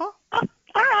one. Uh-huh. Oh,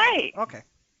 all right. Okay.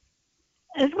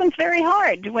 This one's very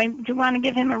hard. Do you want to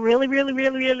give him a really, really,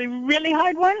 really, really, really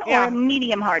hard one, Yeah. or a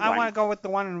medium hard I one? want to go with the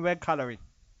one in red coloring.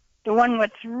 The one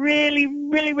that's really,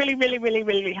 really, really, really, really,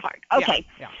 really hard. Okay.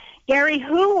 Yeah. Gary,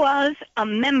 who was a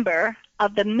member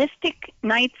of the Mystic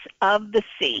Knights of the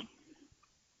Sea?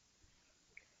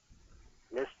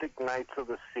 Mystic Knights of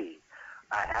the Sea.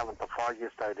 I haven't the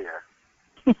foggiest idea.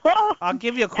 I'll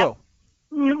give you a clue.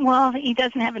 Well, he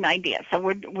doesn't have an idea, so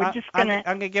we're just gonna.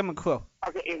 I'm gonna give him a clue.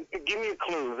 Okay, give me a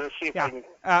clue. Let's see if Yeah.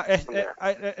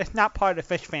 I can. It's not part of the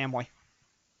fish family.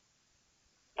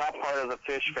 Not part of the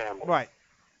fish family. Right.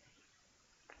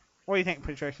 What do you think,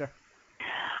 Patricia?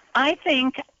 I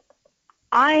think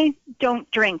I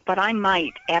don't drink, but I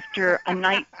might after a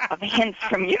night of hints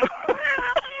from you.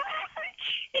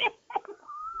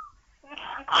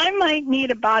 I might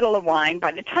need a bottle of wine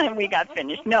by the time we got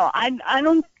finished. No, I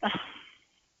don't.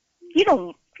 You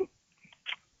don't.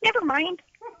 Never mind.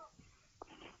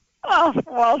 Oh,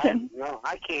 Walden. No,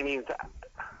 I can't even.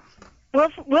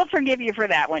 We'll forgive you for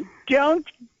that one. Don't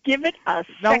give it a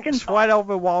second Don't sweat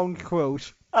over Walden's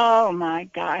clues. Oh, my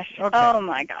gosh. Okay. Oh,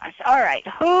 my gosh. All right.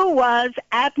 Who was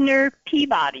Abner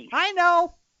Peabody? I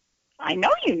know. I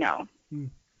know you know.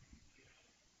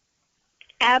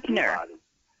 Abner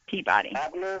Peabody.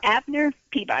 Abner? Abner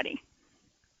Peabody.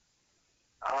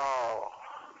 Oh.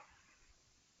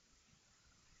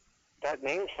 That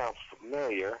name sounds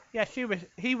familiar. Yeah, he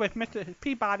was Mr.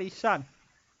 Peabody's son.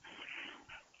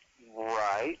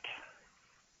 Right.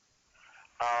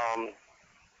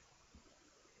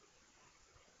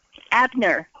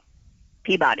 Abner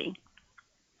Peabody.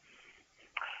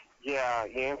 Yeah,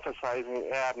 you're emphasizing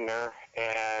Abner,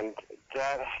 and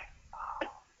that.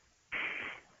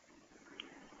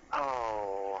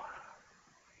 Oh.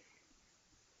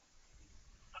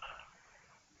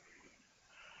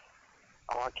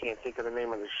 Oh, I can't think of the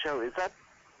name of the show.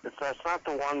 That's not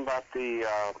the one about the.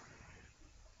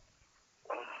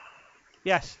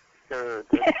 Yes. The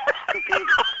two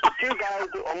guys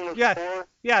who own the Yes. store.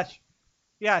 Yes.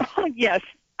 Yes. Oh, yes.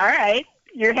 All right.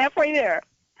 You're halfway there.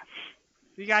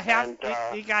 You got half. And,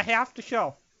 you got half the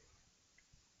show.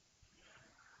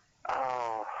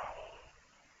 Oh.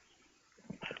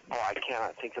 Oh, I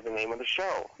cannot think of the name of the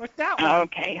show. What's that one?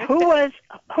 Okay. Who was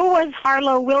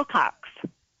Harlow Wilcox?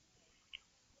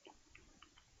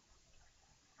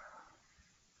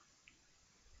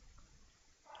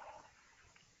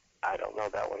 I don't know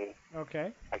that one.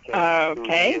 Okay. I can't.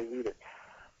 Okay. Who he is either.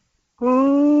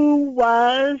 Who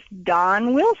was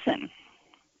Don Wilson?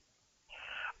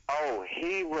 Oh,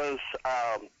 he was.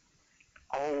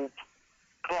 Oh,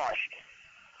 gosh.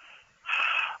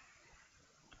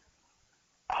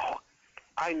 Oh,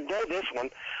 I know this one.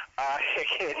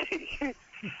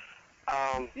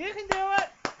 You can do it.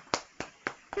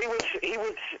 He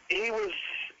was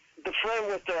the friend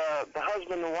with the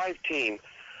husband and wife team.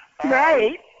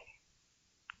 Right.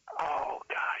 Oh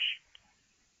gosh.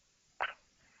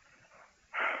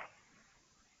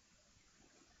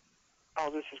 Oh,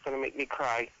 this is going to make me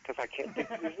cry because I can't think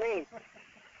of his name.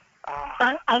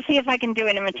 I'll see if I can do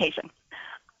an imitation.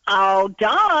 Oh,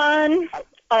 Don.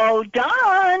 Oh,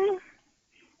 Don.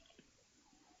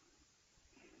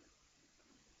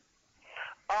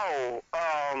 Oh,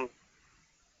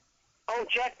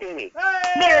 Jack Benny.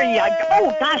 There you go.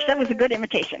 Oh, gosh, that was a good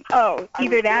imitation. Oh,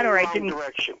 either that or I didn't.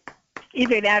 Direction.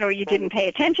 Either that or you didn't pay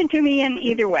attention to me, and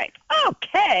either way.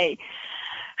 Okay.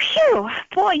 Phew.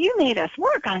 Boy, you made us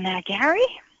work on that, Gary.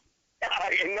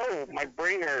 I know. My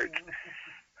brain hurts.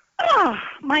 Oh,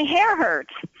 my hair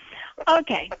hurts.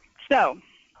 Okay. So,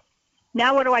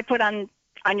 now what do I put on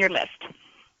your list?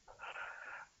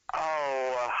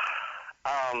 Oh,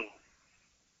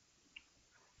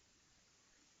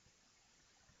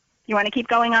 You want to keep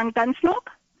going on Gunsmoke?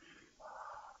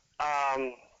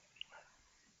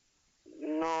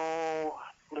 No,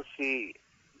 let's see,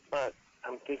 but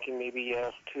I'm thinking maybe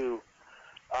yes, too.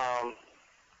 I'm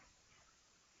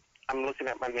looking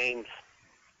at my names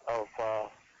of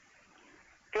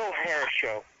Phil Harris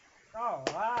Show. All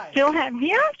right. Still have,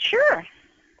 yeah, sure.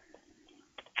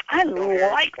 I Phil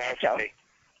Harris like that show. Cassidy.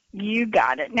 You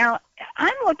got it. Now,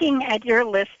 I'm looking at your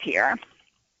list here,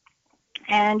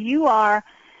 and you are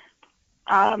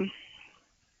a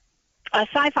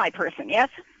sci-fi person, yes?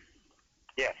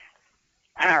 Yes.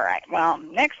 All right. Well,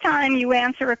 next time you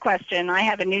answer a question, I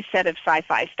have a new set of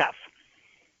sci-fi stuff.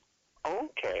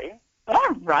 Okay.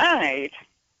 All right.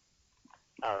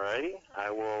 All righty.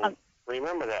 I will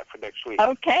remember that for next week.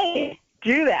 Okay.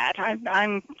 Do that.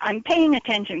 I'm paying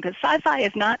attention because sci-fi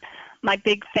is not my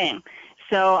big thing.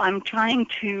 So I'm trying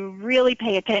to really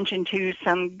pay attention to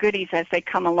some goodies as they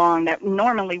come along that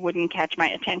normally wouldn't catch my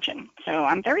attention. So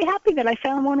I'm very happy that I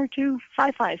found one or two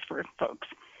sci-fis for folks.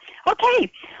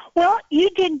 Okay, well,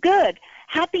 you did good.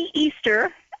 Happy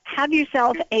Easter. Have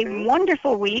yourself a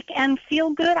wonderful week and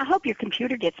feel good. I hope your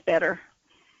computer gets better.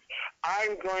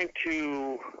 I'm going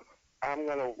to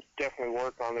definitely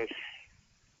work on this.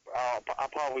 I'll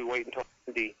probably wait until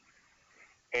Monday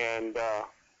and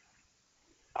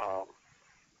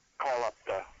call up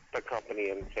the company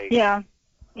and say, Yeah.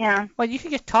 Well, you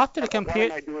could just talk to the what am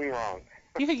computer. I doing wrong?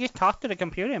 You could just talk to the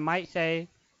computer. It might say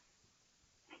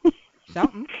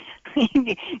something.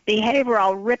 Behave or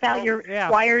I'll rip out your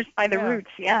wires by the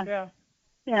roots. Yeah.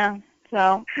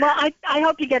 So, well, I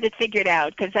hope you get it figured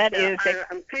out, because that is.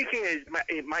 I'm thinking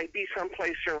it might be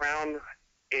someplace around,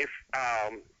 if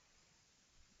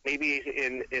maybe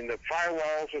in the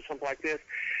firewalls or something like this.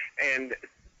 And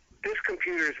this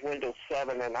computer is Windows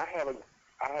 7, and I don't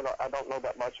know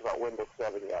that much about Windows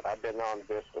 7 yet. I've been on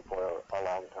Vista for a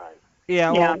long time.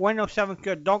 Yeah, well, Windows 7 is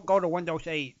good. Don't go to Windows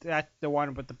 8. That's the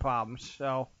one with the problems.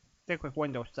 So stick with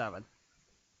Windows 7.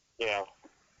 Yeah.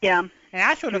 Yeah. And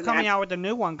actually, they're coming out with a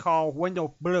new one called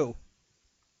Windows Blue.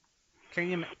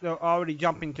 They're already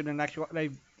jumping to the next one.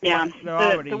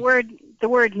 The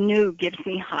word new gives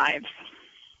me hives.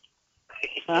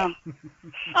 All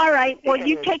right. Well,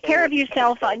 you take care of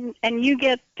yourself, and you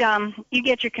get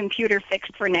your computer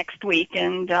fixed for next week,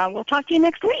 and we'll talk to you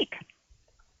next week.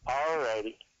 All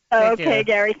righty. Okay,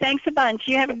 Gary. Thanks a bunch.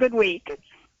 You have a good week.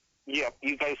 Yep.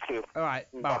 You guys too. All right.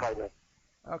 Bye.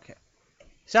 Okay.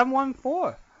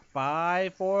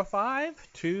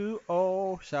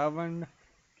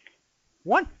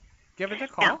 714-545-2071. Give us a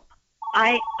call. Now,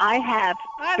 I have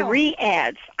 3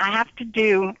 ads I have to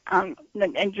do. And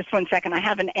just 1 second. I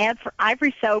have an ad for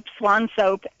Ivory Soap, Swan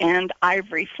Soap, and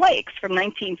Ivory Flakes from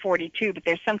 1942. But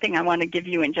there's something I want to give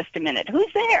you in just a minute.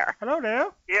 Who's there? Hello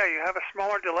there. Yeah, you have a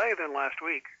smaller delay than last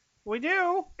week. We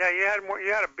do. Yeah, you had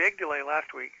a big delay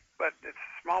last week, but it's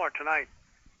smaller tonight.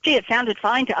 Gee, it sounded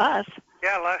fine to us.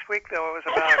 Yeah, last week though it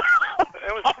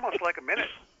was almost like a minute.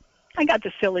 I got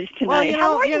the sillies tonight. Well,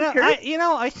 How are you, Kurt?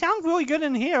 I sound really good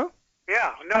in here.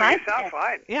 Yeah, no, you sound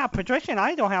fine. Yeah, Patricia and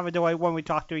I don't have a delay when we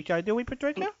talk to each other, do we,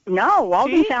 Patricia? No,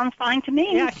 Walden sounds fine to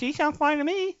me. Yeah, she sounds fine to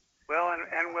me. Well,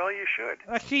 and well, you should.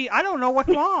 See, I don't know what's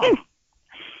wrong.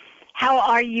 How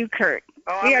are you, Kurt?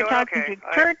 Oh, we I'm are doing talking okay. to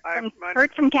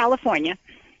Kurt from California.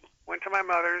 Went to my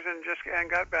mother's and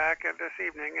got back this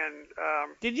evening, and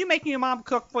Did you make your mom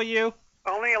cook for you?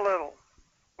 only a little.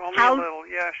 A little.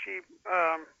 Yeah, she.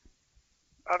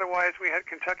 Otherwise, we had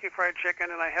Kentucky Fried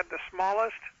Chicken, and I had the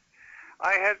smallest.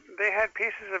 They had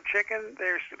pieces of chicken.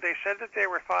 They said that they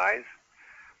were thighs,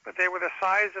 but they were the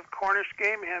size of Cornish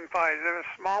game hen thighs. They're the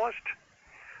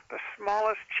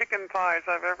smallest chicken thighs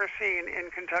I've ever seen in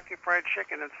Kentucky Fried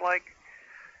Chicken. It's like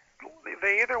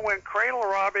they either went cradle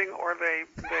robbing or they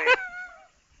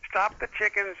stopped the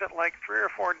chickens at like 3 or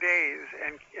 4 days,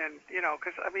 and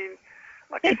because I mean,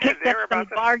 like I said, they were about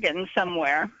some bargain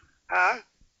somewhere. Huh?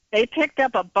 They picked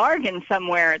up a bargain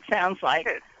somewhere. It sounds like.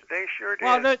 They sure did.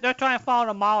 Well, they're trying to follow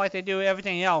the model like they do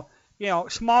everything else.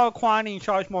 Smaller quantity and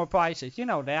charge more prices. You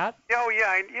know that. Oh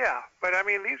yeah. But I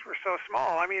mean, these were so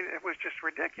small. I mean, it was just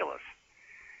ridiculous.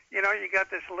 You got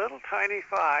this little tiny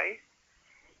thigh.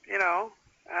 I don't.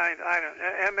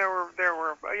 And there were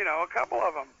a couple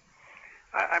of them.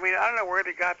 I mean, I don't know where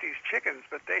they got these chickens,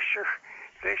 but they sure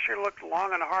looked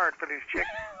long and hard for these chickens.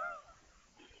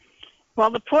 Well,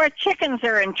 the poor chickens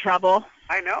are in trouble.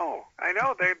 I know.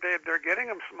 They're getting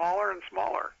them smaller and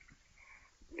smaller.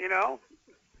 Aww.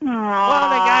 Well,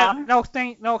 they got no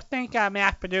think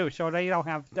mass produced, so they don't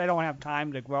have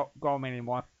time to grow them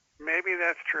anymore. Maybe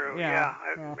that's true. Yeah.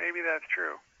 Maybe that's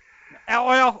true.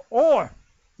 Or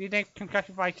do you think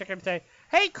Kentucky Fried Chicken say,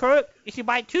 "Hey, Kurt, if you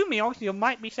buy 2 meals, you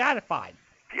might be satisfied."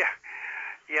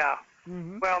 Yeah.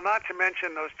 Mm-hmm. Well, not to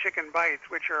mention those chicken bites,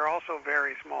 which are also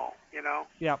very small.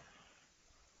 Yep.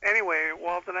 Anyway,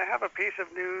 Walton, I have a piece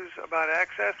of news about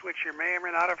Access, which you may or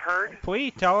may not have heard.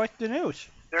 Please tell us the news.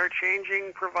 They're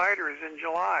changing providers in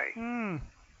July.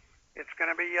 It's going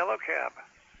to be Yellow Cab.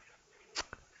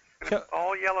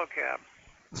 All Yellow Cab.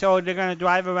 So they're going to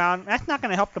drive around. That's not going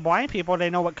to help the blind people.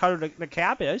 They know what color the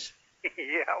cab is.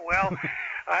 Yeah, well,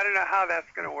 I don't know how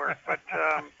that's going to work, but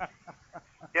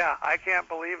yeah, I can't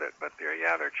believe it. But they're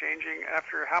changing.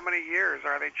 After how many years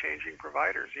are they changing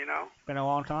providers? Been a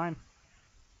long time.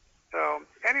 So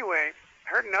anyway, I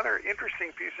heard another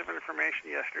interesting piece of information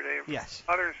yesterday. Yes.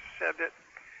 Others said that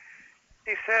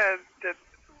he said that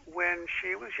when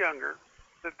she was younger,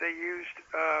 that they used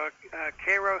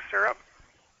Karo syrup.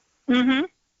 Mm-hmm.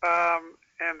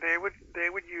 and they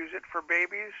would use it for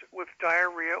babies with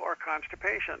diarrhea or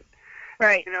constipation.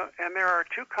 Right. You know, and there are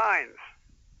two kinds.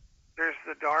 There's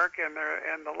the dark and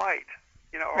the light.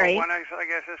 You know, or Right. one I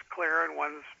guess is clear and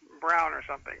one's brown or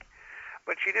something.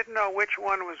 But she didn't know which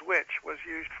one was which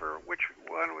used for which.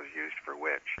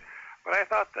 But I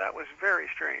thought that was very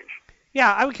strange.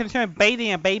 Yeah, I would consider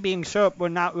bathing a baby in syrup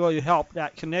would not really help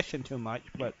that condition too much,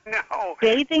 but No.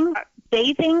 Bathing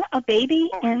a baby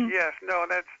Oh, in yes.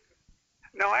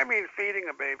 No, I mean feeding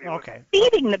a baby. okay.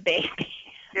 feeding the baby.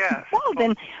 Yes. Well,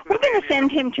 then we're going to send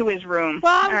him to his room.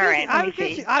 Well, All right, let me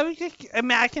see. I was just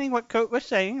imagining what Kurt was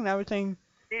saying, and I was saying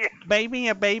Yeah. bathing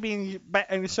a baby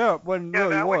in syrup wouldn't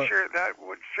really that work.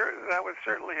 that would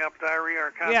certainly help diarrhea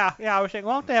or constipation. Yeah, I was saying,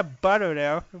 why don't they have butter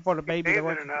there for the baby to Bathe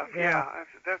work? it enough. Yeah,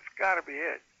 that's got to be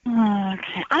it.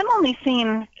 Okay. I'm only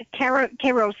seeing Caro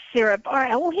syrup. All right,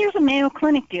 well, here's a Mayo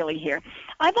Clinic dealie here.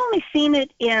 I've only seen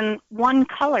it in one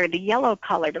color, the yellow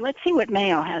color, but let's see what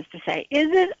Mayo has to say. Is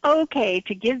it okay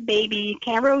to give baby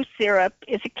Caro syrup?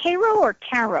 Is it Caro or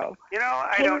Caro? You know,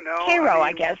 I don't know. Caro,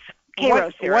 I guess.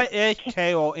 Caro syrup. What is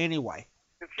kale anyway?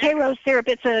 Caro syrup,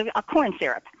 it's a corn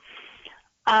syrup.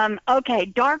 Okay,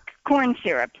 dark corn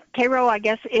syrup. Caro, I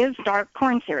guess, is dark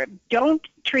corn syrup. Don't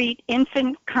treat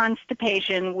infant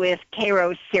constipation with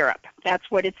Caro syrup. That's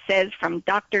what it says from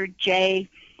Dr. J.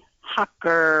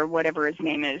 Hucker, whatever his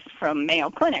name is, from Mayo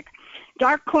Clinic.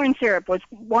 Dark corn syrup was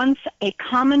once a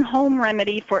common home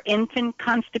remedy for infant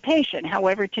constipation.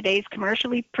 However, today's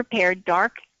commercially prepared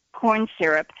dark corn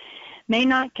syrup may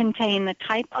not contain the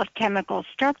type of chemical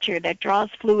structure that draws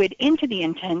fluid into the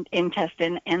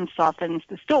intestine and softens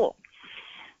the stool.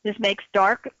 This makes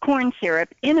dark corn syrup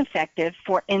ineffective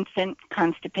for infant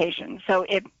constipation. So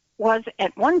it was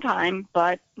at one time,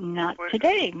 but not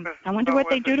today. I wonder what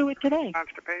they do to it today.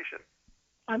 Constipation.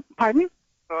 Pardon?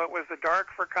 So it was the dark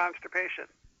for constipation.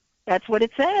 That's what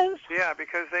it says. Yeah,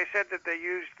 because they said that they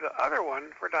used the other one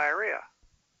for diarrhea.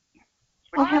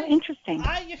 Oh, how interesting.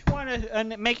 I just want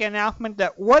to make an announcement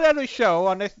that what other show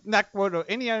on this network or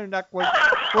any other network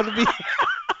would be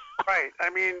Right. I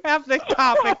mean, have this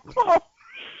topic. or,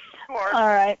 All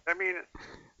right. I mean,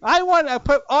 I want to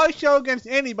put our show against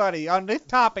anybody on this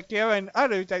topic here and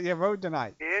others that you wrote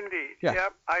tonight. indeed. Yeah.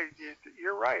 Yep.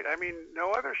 You're right. I mean,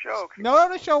 no other show. No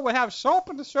other show would have soap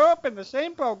and syrup in the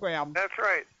same program. That's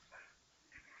right.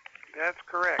 That's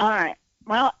correct. All right.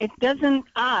 Well, it doesn't,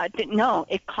 no,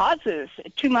 it causes,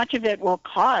 too much of it will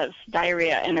cause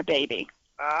diarrhea in a baby.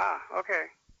 Ah, okay.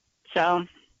 So,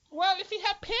 Well, if you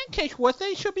have pancakes with it,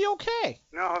 it should be okay.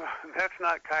 No, that's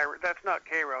not Cairo. That's not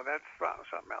Cairo. That's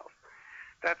something else.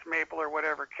 That's maple or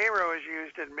whatever. Cairo is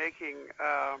used in making.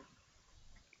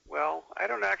 Well, I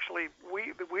don't actually.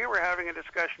 We were having a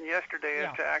discussion yesterday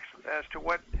as to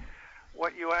what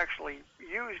you actually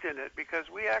used in it, because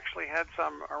we actually had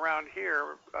some around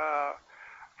here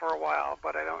for a while,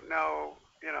 but I don't know.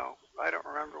 You know, I don't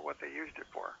remember what they used it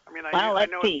for. I mean, I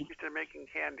know it's used in making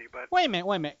candy, but Wait a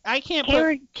minute. I can't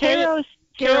Cairo put kale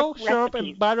syrup recipes.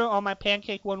 and butter on my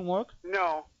pancake wouldn't work?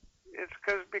 no, it's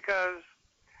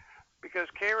because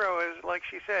Cairo is, like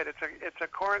she said, it's a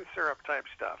corn syrup type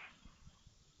stuff,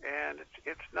 and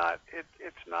it's not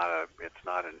a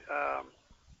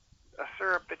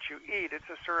syrup that you eat. It's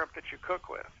a syrup that you cook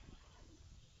with.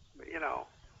 You know.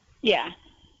 Yeah.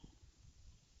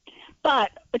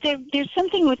 But there's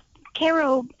something with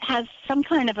Cairo has some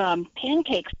kind of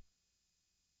pancakes.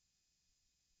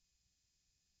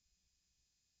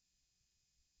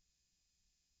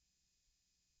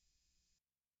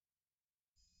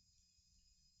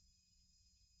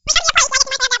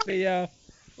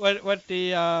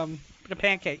 The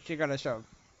pancakes you're gonna serve.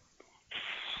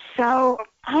 So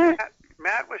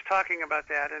Matt was talking about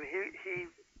that, and he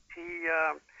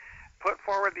put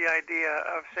forward the idea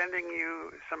of sending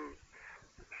you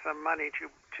some money to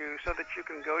so that you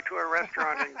can go to a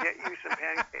restaurant and get you some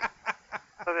pancakes.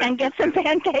 And get some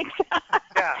pancakes.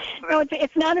 Yeah. No,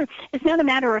 it's not a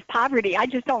matter of poverty. I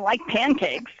just don't like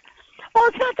pancakes. Well,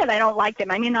 it's not that I don't like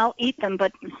them. I mean, I'll eat them,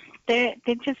 but they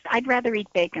just I'd rather eat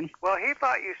bacon. Well, he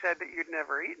thought you said that you'd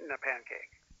never eaten a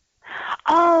pancake.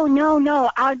 Oh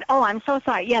no! I'm so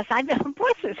sorry. Yes,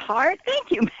 bless his heart. Thank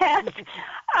you, Matt.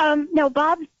 No,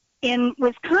 Bob in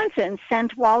Wisconsin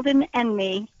sent Walden and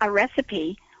me a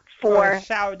recipe for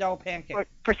sourdough pancakes.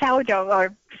 For sourdough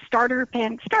or starter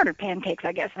pancakes,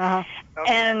 I guess. Uh-huh.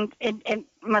 Okay. And it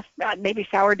must maybe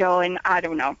sourdough, and I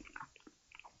don't know.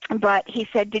 But he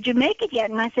said, "Did you make it yet?"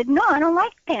 And I said, "No, I don't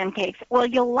like pancakes." "Well,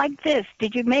 you'll like this.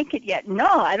 Did you make it yet?" "No,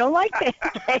 I don't like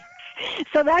pancakes."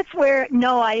 So that's where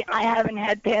I haven't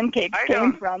had pancakes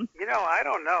came from. You know, I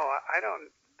don't know.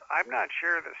 I'm not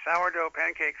sure that sourdough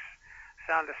pancakes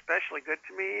sound especially good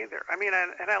to me either. I mean,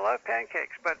 and I love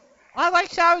pancakes, but I like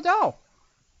sourdough.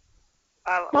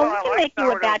 Well, I we can like make you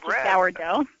a sourdough batch bread. of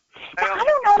sourdough. I Now, don't- I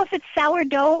don't know if it's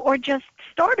sourdough or just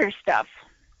starter stuff.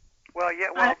 Well, yeah,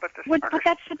 well, but the But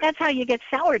starter that's how you get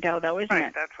sourdough, though, isn't right,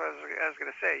 it? that's what I was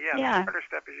going to say. Yeah, Yeah. the starter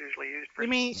stuff is usually used for. You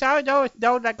mean sourdough is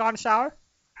dough that gone sour?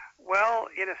 Well,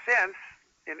 in a sense,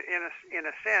 in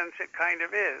a sense, it kind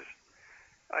of is.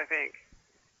 I think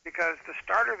because the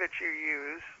starter that you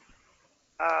use,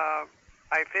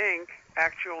 I think,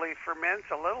 actually ferments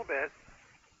a little bit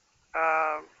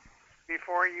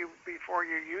before you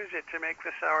use it to make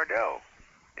the sourdough.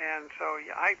 And so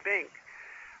I think,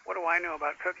 what do I know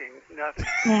about cooking? Nothing.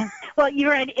 Yeah. Well,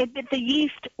 you're right. The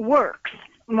yeast works.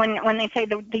 When they say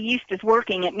the yeast is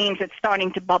working, it means it's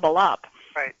starting to bubble up.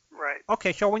 Right, right.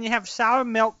 Okay, so when you have sour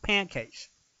milk pancakes.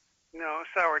 No,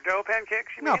 sourdough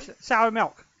pancakes, you No, mean? sour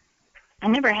milk. I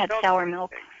never had sour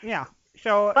milk. pancakes. Yeah.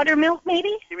 So. Buttermilk,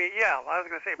 maybe? You mean, yeah, I was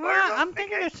going to say Well, buttermilk I'm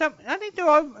thinking pancakes. there's some. I think there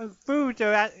are foods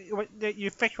that you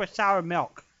fix with sour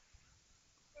milk.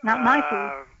 Not my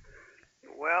food.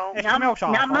 Well, It smells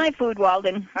awful. Not my food,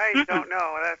 Walden. I don't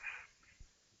know. It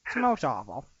smells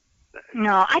awful.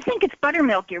 No, I think it's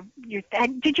buttermilk.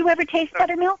 Did you ever taste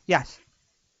buttermilk? Yes.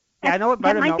 Yeah, I know what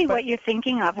That buttermilk. might be but, what you're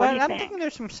thinking of. What do but you I'm think? thinking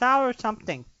there's some sour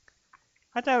something.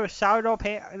 I thought it was sourdough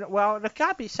Well, there's got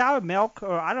to be sour milk,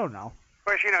 or I don't know. Of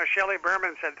course, Shelley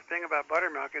Berman said the thing about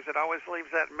buttermilk is it always leaves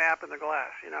that map in the glass,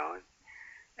 and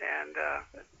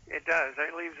it does.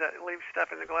 It leaves stuff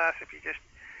in the glass if you just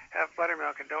have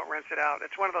buttermilk and don't rinse it out.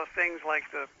 It's one of those things like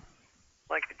the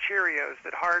Cheerios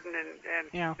that harden and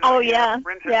Yeah.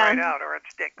 rinse it right out or it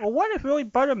sticks. Well, what is really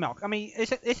buttermilk? I mean,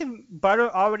 isn't butter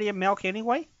already a milk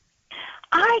anyway?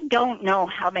 I don't know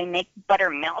how they make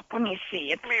buttermilk. Let me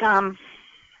see. It's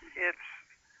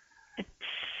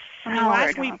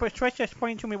last week Patricia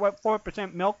explained to me what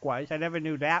 4% milk was. I never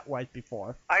knew that was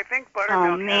before. I think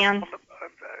buttermilk. Oh man.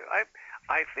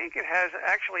 I think it has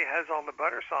all the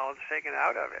butter solids taken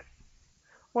out of it.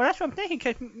 Well, that's what I'm thinking,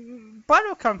 because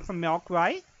butter comes from milk,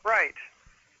 right? Right.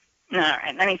 All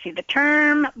right, let me see. The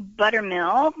term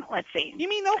buttermilk, let's see. You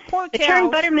mean those poor The cows? term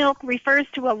buttermilk refers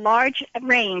to a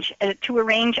range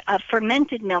of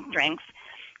fermented milk drinks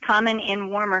common in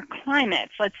warmer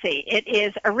climates. Let's see. This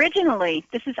is originally,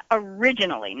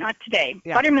 not today.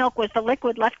 Yeah. Buttermilk was the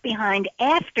liquid left behind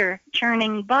after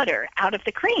churning butter out of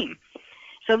the cream.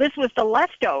 So this was the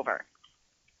leftover.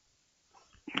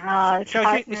 So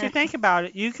if you think about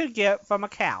it, you could get from a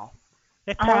cow.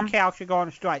 This poor cow should go on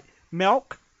a strike.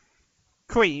 Milk,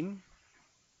 cream,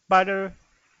 butter,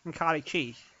 and cottage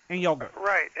cheese, and yogurt.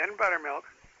 Right, and buttermilk.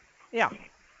 Yeah.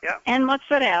 Yeah. And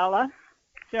mozzarella.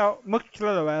 So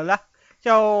mozzarella.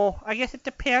 So I guess it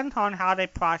depends on how they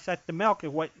process the milk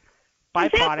and what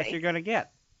byproducts Exactly. you're going to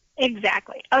get.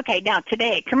 Exactly. Okay, now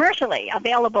today, commercially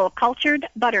available cultured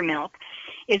buttermilk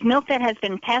is milk that has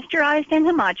been pasteurized and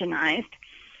homogenized,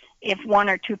 if 1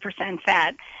 or 2%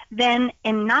 fat, then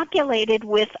inoculated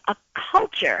with a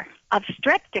culture of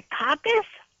streptococcus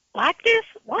lactis.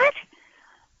 What?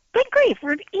 Good grief,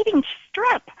 we're eating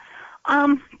strep.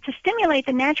 To stimulate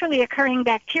the naturally occurring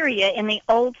bacteria in the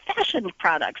old-fashioned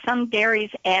products. Some dairies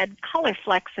add color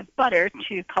flecks of butter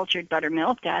to cultured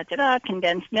buttermilk,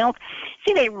 condensed milk.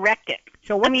 See, they wrecked it.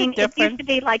 So what's I mean, the it used to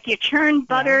be like you churn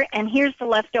butter, and here's the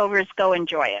leftovers, go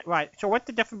enjoy it. Right. So what's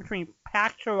the difference between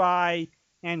pasteurized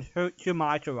and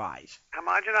homogenized?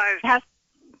 Homogenized.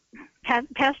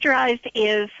 Pasteurized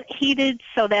is heated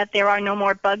so that there are no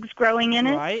more bugs growing in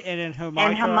it. Right, and then homogenized?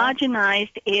 And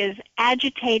homogenized is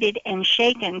agitated and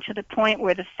shaken to the point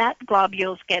where the fat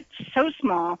globules get so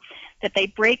small that they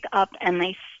break up and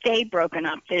they stay broken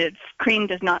up. The cream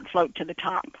does not float to the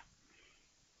top.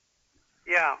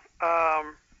 Yeah.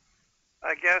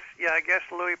 I guess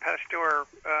Louis Pasteur,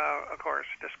 of course,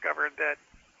 discovered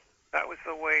that was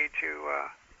the way to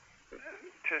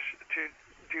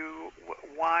do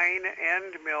wine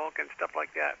and milk and stuff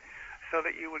like that, so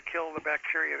that you would kill the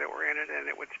bacteria that were in it and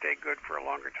it would stay good for a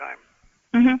longer time.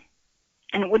 Mm-hmm.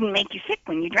 And it wouldn't make you sick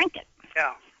when you drank it.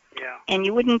 Yeah. And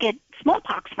you wouldn't get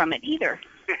smallpox from it either.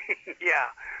 Yeah.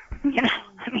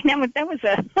 I mean, that was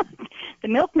the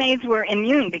milkmaids were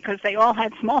immune because they all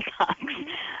had smallpox.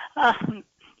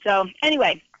 So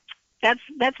anyway,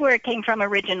 that's where it came from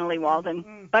originally,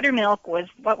 Walden. Buttermilk was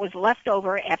what was left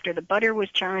over after the butter was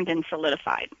churned and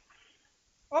solidified.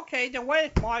 Okay, then what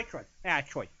is margarine,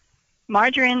 actually?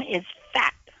 Margarine is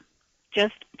fat,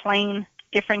 just plain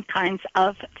different kinds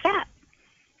of fat.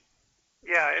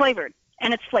 Yeah. Flavored,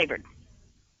 and it's flavored.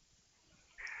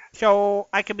 So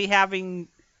I could be having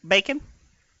bacon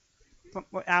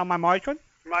out of my margarine?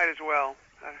 Might as well.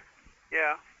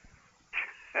 Yeah.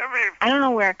 I mean, I don't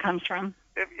know where it comes from.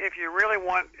 if you really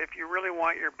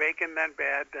want your bacon that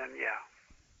bad, then yeah,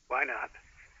 why not?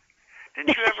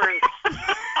 Didn't you ever?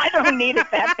 I don't need it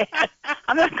that bad.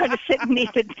 I'm not going to sit and eat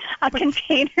a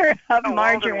container of Walden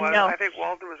margarine. was. No. I think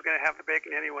Walden was going to have the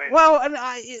bacon anyway. Well, and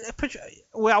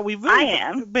we really. I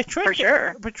am, Patricia, for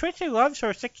sure. Patricia loves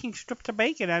her 16 strips of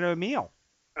bacon at her meal.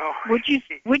 Oh.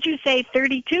 Would you say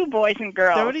 32, boys and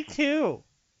girls? 32.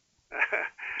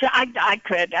 So I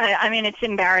could. I mean, it's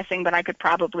embarrassing, but I could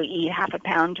probably eat half a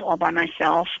pound all by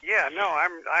myself. Yeah, no,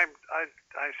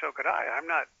 so could I. I'm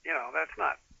not, that's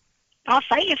not. I'll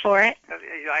fight you for it.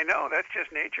 I know, that's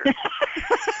just nature.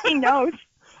 He knows.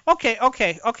 Okay.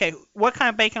 What kind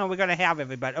of bacon are we going to have,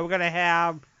 everybody? Are we going to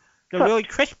have the Cooked. really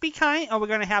crispy kind, or are we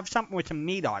going to have something with some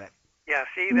meat on it? Yeah,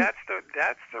 see, that's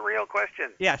the real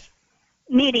question. Yes.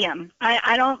 Medium.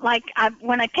 I don't like,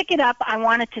 when I pick it up, I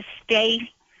want it to stay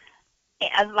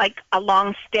like a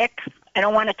long stick. I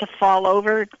don't want it to fall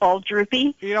over all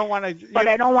droopy. You don't want to. But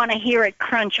I don't want to hear it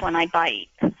crunch when I bite.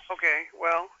 Okay,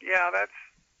 well, yeah,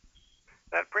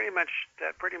 that pretty much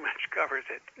covers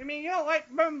it. You mean you don't like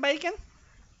burnt bacon?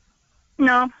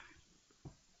 No.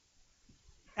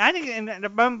 I think the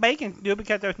burnt bacon do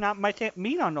because there's not much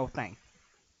meat on those things.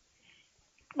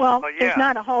 Well, Oh, yeah. there's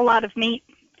not a whole lot of meat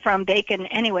from bacon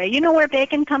anyway. You know where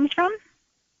bacon comes from?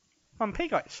 From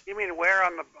piglets. You mean where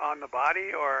on the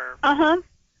body or? Uh-huh.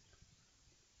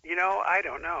 I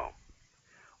don't know.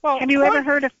 Well, Have you ever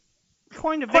heard of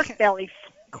according to pork bellies?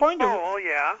 According to Oh,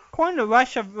 yeah. according to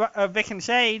Rush of Vic and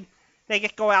Sade, they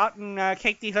just go out and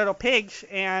take these little pigs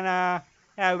and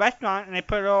at a restaurant and they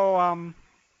put a little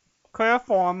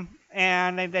chloroform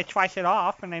and they slice it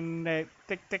off and then they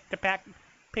stick the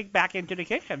pig back into the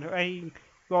kitchen and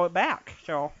roll it back.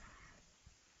 So.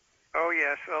 Oh,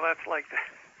 yeah, so that's like that.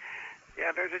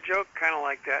 Yeah, there's a joke kind of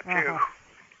like that, too. Uh-huh.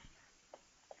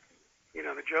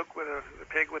 The joke with the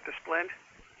pig with the splint?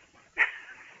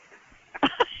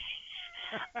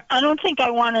 I don't think I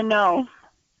want to know.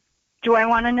 Do I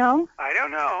want to know? I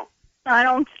don't know. I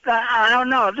don't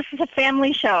know. This is a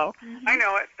family show. I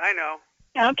know it. I know.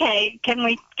 Okay, can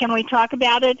we talk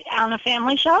about it on a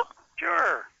family show?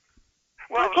 Sure.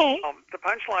 Well, Okay. the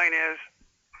punchline is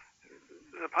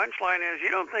you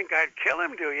don't think I'd kill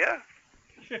him, do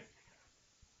you?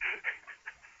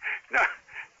 No.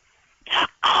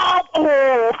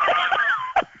 Oh.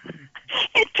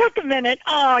 It took a minute.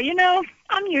 Oh,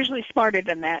 I'm usually smarter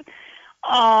than that.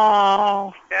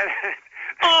 Oh.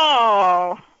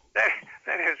 Oh.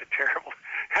 That is a terrible.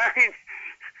 I mean,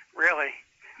 really.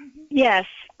 Yes,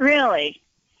 really.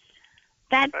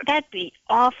 That'd be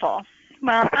awful.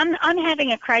 Well, I'm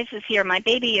having a crisis here. My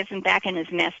baby isn't back in his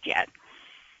nest yet.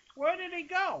 Where did he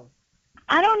go?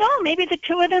 I don't know. Maybe the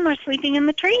two of them are sleeping in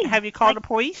the tree. Have you called the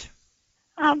police?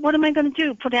 What am I going to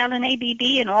do? Put out an ABB,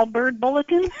 an all-bird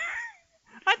bulletin?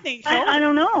 I think so. I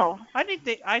don't know. I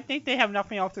think they have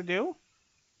nothing else to do.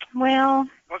 Well,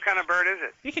 What kind of bird is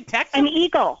it? You can text an them.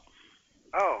 eagle.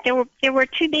 Oh. There were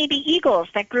two baby eagles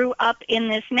that grew up in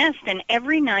this nest, and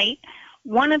every night,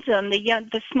 one of them,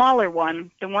 the smaller one,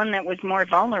 the one that was more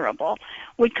vulnerable,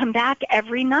 would come back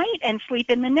every night and sleep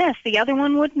in the nest. The other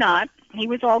one would not. He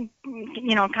was all,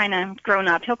 kind of grown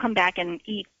up. He'll come back and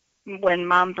eat when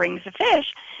Mom brings the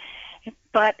fish,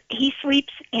 but he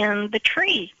sleeps in the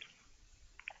tree.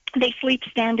 They sleep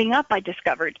standing up, I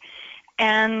discovered,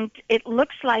 and it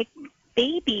looks like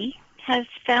Baby has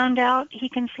found out he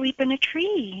can sleep in a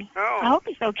tree. Oh. I hope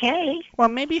he's okay. Well,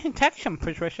 maybe you can text him,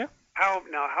 Patricia. How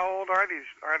old are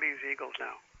these eagles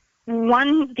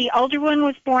now? The older one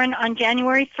was born on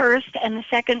January 1st, and the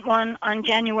second one on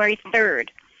January 3rd.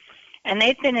 And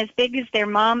they've been as big as their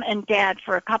mom and dad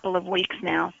for a couple of weeks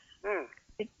now. Hmm.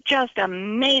 It's just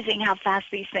amazing how fast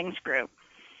these things grew.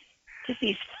 Just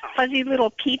these fuzzy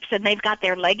little peeps, and they've got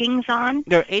their leggings on.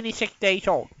 They're 86 days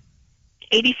old.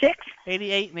 86?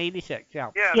 88 and 86, yeah.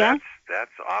 Yeah,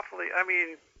 that's awfully. I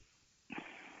mean,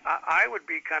 I would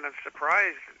be kind of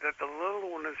surprised that the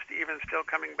little one is even still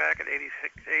coming back at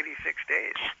 86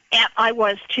 days. Yeah, I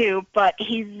was too, but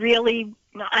he really,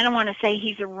 I don't want to say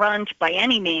he's a runt by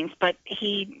any means, but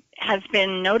he has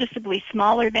been noticeably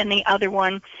smaller than the other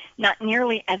one, not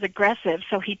nearly as aggressive,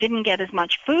 so he didn't get as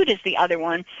much food as the other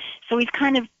one. So he's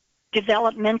kind of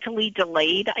developmentally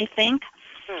delayed, I think.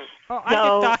 Oh, I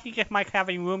just thought he just might have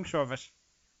a room service.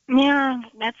 Yeah,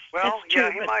 that's true.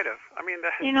 Yeah, he might have.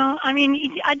 I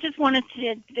mean, I just wanted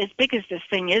to, as big as this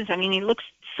thing is, I mean, he looks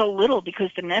so little because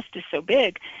the nest is so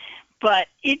big, but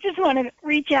you just want to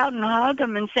reach out and hug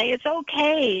him and say, it's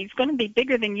okay, he's going to be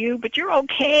bigger than you, but you're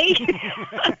okay.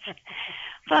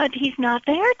 But he's not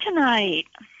there tonight.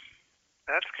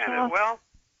 That's kind of, well,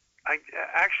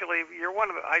 Actually, you're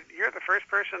you're the first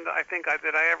person that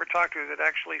that I ever talked to that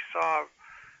actually saw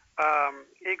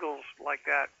eagles like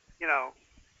that,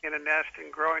 in a nest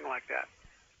and growing like that.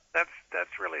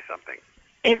 That's really something.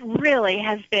 It really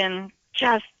has been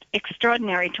just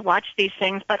extraordinary to watch these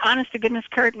things. But honest to goodness,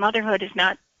 Kurt, motherhood is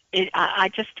not.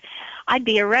 I'd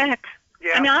be a wreck.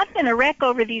 Yeah. I mean, I've been a wreck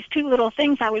over these two little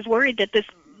things. I was worried that this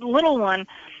little one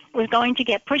was going to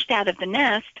get pushed out of the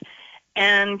nest,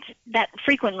 and that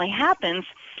frequently happens.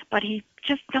 But he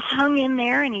just hung in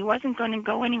there, and he wasn't going to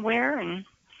go anywhere. And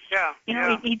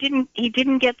he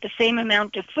didn't get the same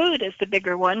amount of food as the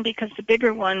bigger one because the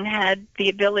bigger one had the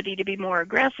ability to be more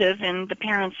aggressive, and the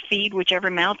parents feed whichever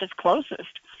mouth is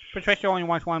closest. Patricia only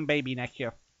wants one baby next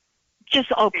year.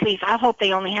 Please, I hope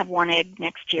they only have one egg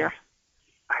next year.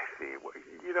 I see.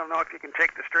 You don't know if you can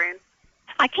take the strain?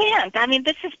 I can't. I mean,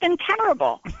 this has been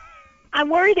terrible. I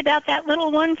worried about that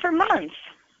little one for months.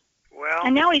 Well.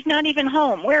 And now he's not even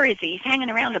home. Where is he? He's hanging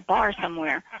around a bar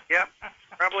somewhere. Yep.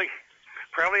 Probably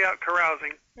out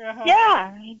carousing. Uh-huh.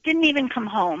 Yeah, he didn't even come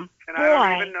home. And Boy. I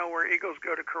don't even know where eagles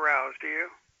go to carouse, do you?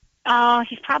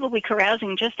 He's probably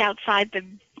carousing just outside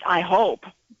I hope,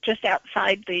 just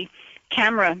outside the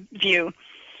camera view.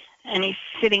 And he's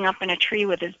sitting up in a tree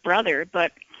with his brother.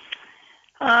 But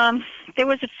there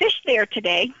was a fish there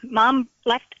today. Mom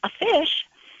left a fish,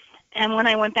 and when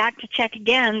I went back to check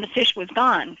again, the fish was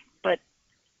gone. But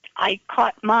I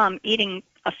caught Mom eating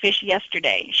a fish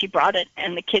yesterday. She brought it,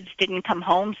 and the kids didn't come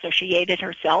home, so she ate it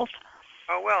herself.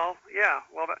 Oh, well, yeah.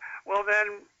 Well,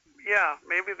 then, yeah,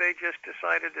 maybe they just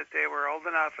decided that they were old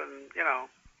enough and,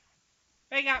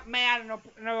 They got mad and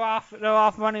they're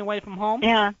off running away from home.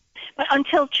 Yeah. But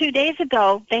until 2 days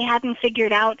ago, they hadn't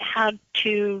figured out how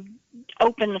to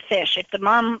open the fish. If the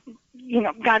mom,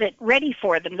 got it ready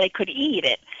for them, they could eat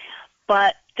it.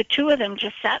 But the two of them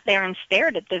just sat there and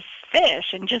stared at this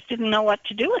fish and just didn't know what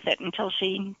to do with it until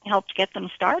she helped get them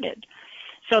started.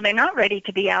 So they're not ready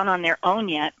to be out on their own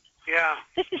yet. Yeah.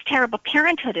 This is terrible.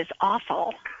 Parenthood is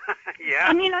awful. Yeah.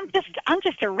 I mean, I'm just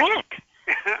a wreck.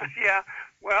 Yeah.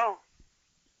 Well,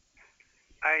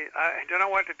 I don't know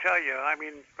what to tell you. I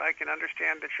mean, I can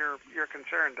understand that you're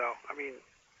concerned, though. I mean,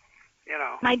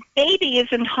 My baby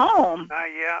isn't home.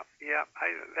 Yeah.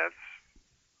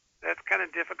 That's kind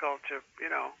of difficult to,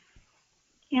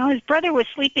 His brother was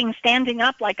sleeping standing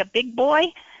up like a big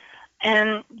boy,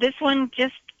 and this one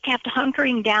just kept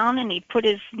hunkering down, and he put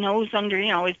his nose under,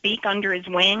 his beak under his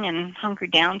wing and hunkered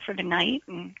down for the night,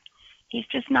 and he's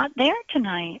just not there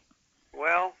tonight.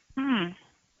 Well. So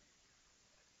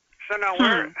now,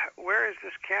 where is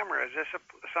this camera? Is this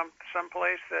some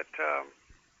place that?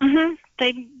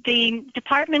 The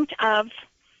Department of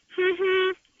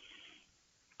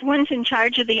the ones in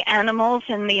charge of the animals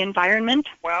and the environment.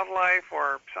 Wildlife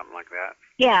or something like that.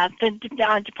 Yeah, the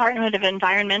Department of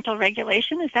Environmental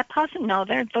Regulation. Is that possible? No,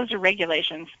 those are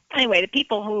regulations. Anyway, the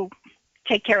people who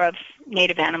take care of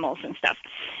native animals and stuff.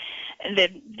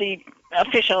 The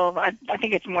official, I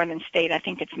think it's more than state. I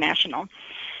think it's national.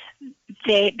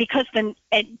 Because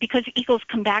eagles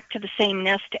come back to the same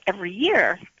nest every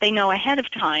year, they know ahead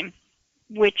of time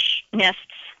which nests,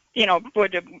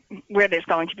 where there's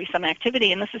going to be some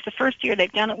activity. And this is the first year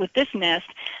they've done it with this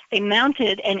nest. They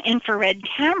mounted an infrared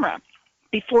camera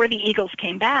before the eagles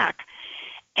came back,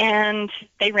 and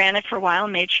they ran it for a while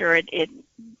and made sure it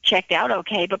checked out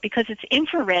okay. But because it's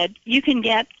infrared, you can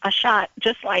get a shot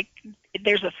just like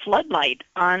there's a floodlight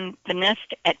on the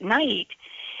nest at night.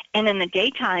 And in the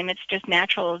daytime, it's just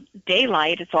natural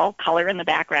daylight. It's all color in the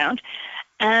background.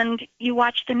 And you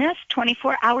watch the nest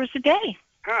 24 hours a day.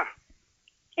 Huh.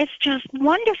 It's just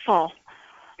wonderful.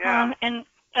 Yeah. And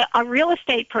a real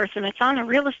estate person, it's on a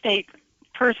real estate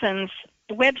person's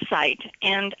website.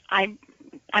 And I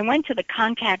went to the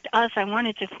Contact Us. I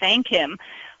wanted to thank him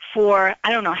for,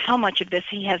 I don't know how much of this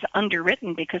he has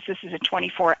underwritten because this is a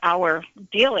 24-hour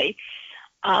dealie.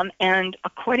 And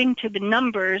according to the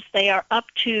numbers, they are up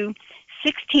to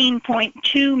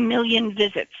 16.2 million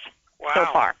visits so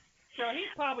far. So he's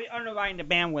probably underwriting the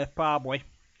bandwidth, probably.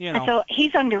 And so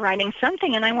he's underwriting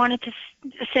something, and I wanted to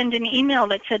send an email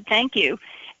that said thank you,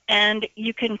 and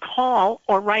you can call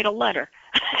or write a letter.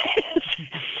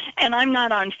 And I'm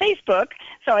not on Facebook,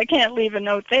 so I can't leave a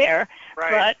note there.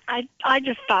 Right. But I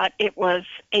just thought it was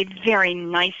a very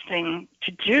nice thing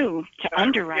to do, to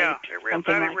underwrite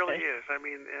something like this. It really is. I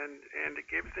mean, and it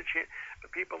gives the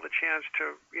people the chance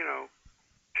to,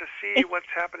 to see what's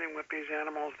happening with these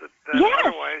animals that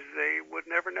otherwise they would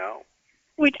never know.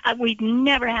 We'd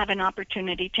never have an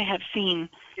opportunity to have seen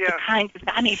the kinds of,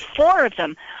 4 of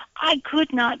them. I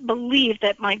could not believe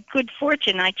that my good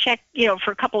fortune, I checked,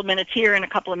 for a couple of minutes here and a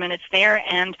couple of minutes there,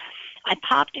 and I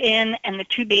popped in, and the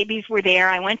 2 babies were there.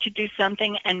 I went to do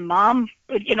something, and Mom,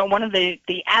 one of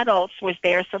the adults was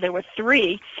there, so there were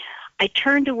 3. I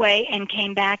turned away and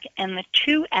came back, and the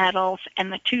 2 adults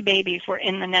and the 2 babies were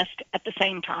in the nest at the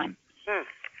same time.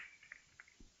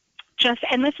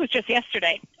 And this was just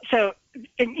yesterday. So,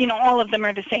 all of them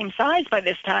are the same size by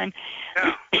this time.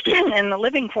 Yeah. And the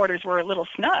living quarters were a little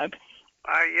snug.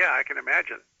 Yeah, I can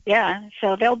imagine. Yeah,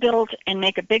 so they'll build and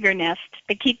make a bigger nest.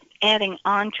 They keep adding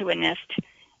on to a nest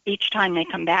each time they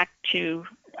come back to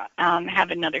have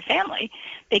another family.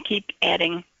 They keep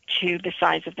adding to the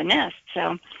size of the nest.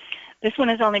 So this one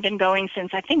has only been going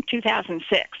since, I think,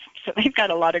 2006. So they've got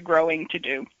a lot of growing to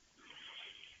do.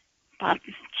 But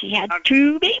she had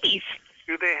 2 babies.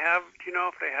 Do you know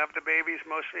if they have the babies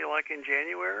mostly like in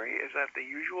January? Is that the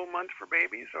usual month for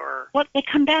babies, or? Well, they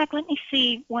come back. Let me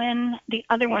see when the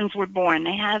other ones were born.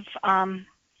 They have,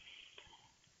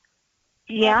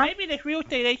 yeah. Well, maybe this real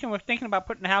estate agent was thinking about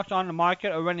putting the house on the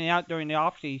market or renting out during the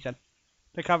off season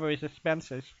to cover his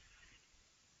expenses.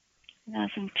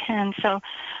 2010. So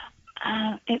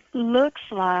it looks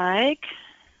like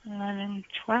 11,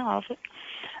 12. It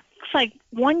looks like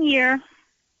 1 year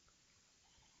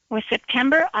was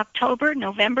September, October,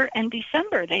 November, and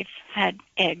December. They've had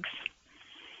eggs.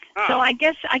 Oh. So I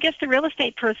guess the real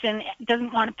estate person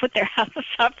doesn't want to put their house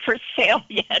up for sale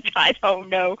yet. I don't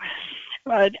know.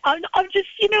 But I'm just,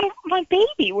 my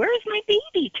baby. Where is my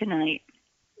baby tonight?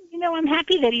 I'm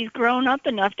happy that he's grown up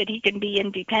enough that he can be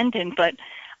independent, but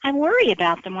I worry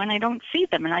about them when I don't see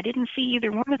them, and I didn't see either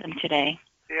one of them today.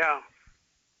 Yeah.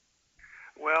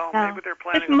 Well, maybe they're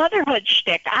planning... This motherhood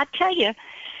shtick, I tell you.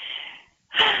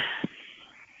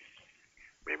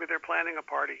 Maybe they're planning a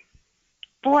party.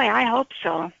 Boy, I hope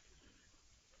so.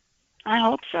 I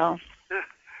hope so.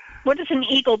 What does an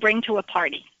eagle bring to a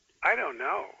party? I don't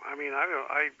know. I mean, I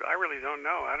really don't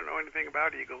know. I don't know anything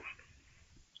about eagles.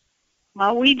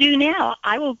 Well, we do now.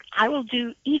 I will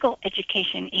do eagle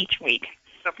education each week.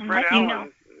 Except Fred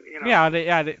Allen, Yeah,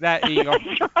 that eagle.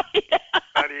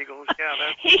 That eagles,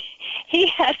 yeah.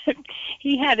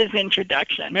 He had his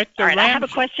introduction. Mr. All right, I have a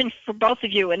question for both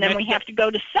of you, and then we have to go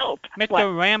to soap. Mr.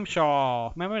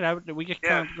 Ramshaw. Remember that we just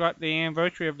got the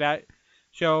anniversary of that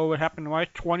show. It happened March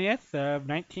 20th of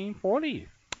 1940.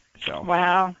 So.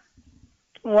 Wow.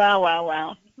 Well,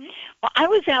 I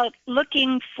was out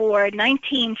looking for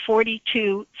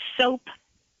 1942 soap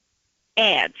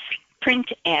ads,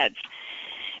 print ads,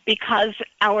 because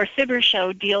our Fibber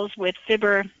show deals with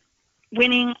Fibber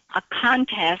winning a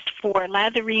contest for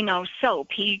Latherino soap.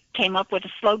 He came up with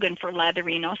a slogan for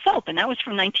Latherino soap, and that was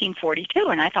from 1942,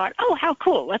 and I thought, oh, how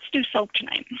cool, let's do soap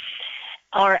tonight.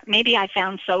 Or maybe I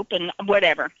found soap and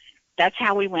whatever. That's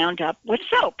how we wound up with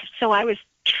soap. So I was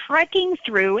trekking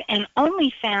through and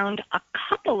only found a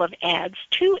couple of ads,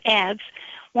 2 ads,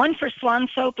 one for Swan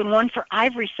soap and one for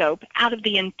Ivory soap, out of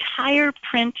the entire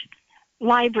print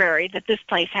library that this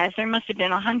place has. There must have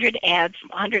been 100 ads,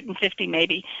 150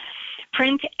 maybe,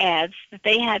 print ads that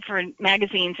they had for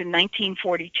magazines in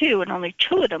 1942, and only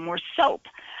 2 of them were soap.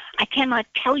 I cannot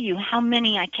tell you how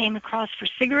many I came across for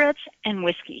cigarettes and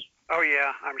whiskey. Oh,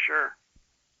 yeah, I'm sure.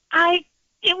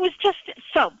 It was just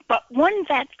soap, but one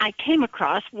that I came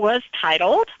across was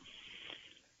titled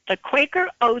The Quaker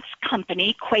Oats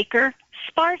Company Quaker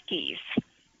Sparkies.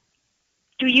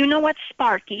 Do you know what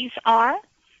Sparkies are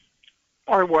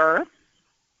or were?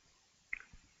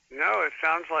 No, it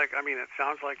sounds like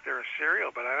they're a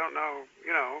cereal, but I don't know,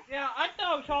 Yeah, I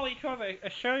thought it was always sort of a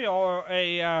cereal or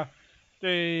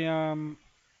the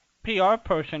PR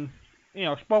person,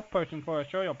 spokesperson for a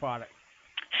cereal product.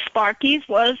 Sparkies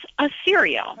was a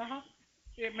cereal.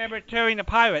 You remember Terry the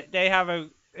Pirate? They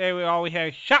would always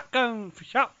have shot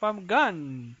from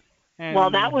gun. And well,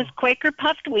 that was Quaker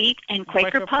puffed wheat and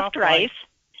Quaker puffed rice.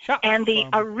 And the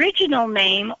original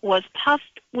name was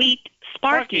puffed wheat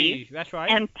Sparkies. That's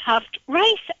right. And puffed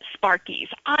rice Sparkies.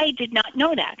 I did not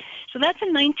know that. So that's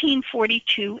a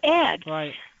 1942 ad.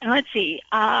 Right. And let's see.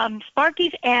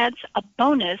 Sparkies adds a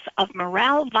bonus of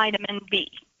morale vitamin B.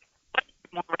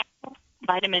 Morale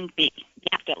vitamin B. You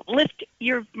have to lift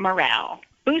your morale,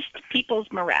 boost people's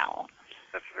morale.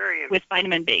 That's very interesting. With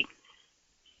vitamin B.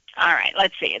 All right,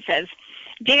 let's see. It says,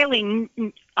 daily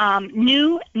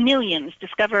new millions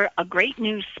discover a great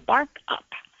new spark up.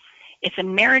 It's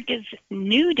America's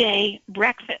new day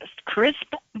breakfast,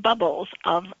 crisp bubbles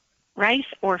of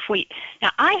rice or wheat.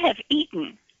 Now, I have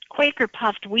eaten Quaker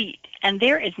puffed wheat, and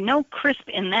there is no crisp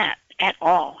in that at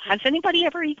all. Has anybody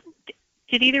ever eaten?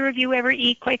 Did either of you ever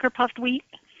eat Quaker puffed wheat?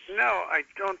 No, I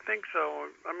don't think so.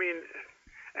 I mean,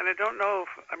 and I don't know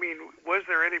was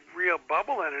there any real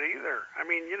bubble in it either?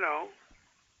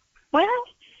 Well,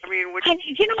 mean, would And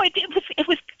it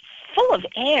was full of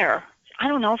air. I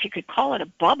don't know if you could call it a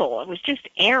bubble. It was just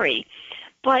airy,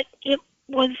 but it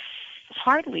was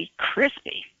hardly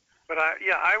crispy. But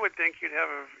I would think you'd have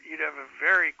a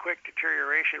very quick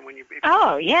deterioration when you.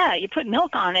 Oh yeah, you put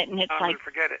milk on it, and it's like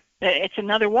forget it. It's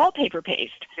another wallpaper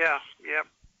paste. Yeah. Yep.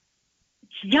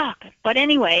 Yuck. But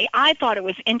anyway, I thought it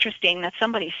was interesting that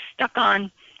somebody stuck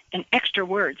on an extra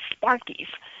word, Sparkies,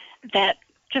 that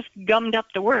just gummed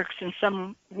up the works, and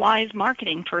some wise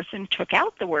marketing person took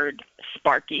out the word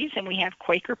Sparkies, and we have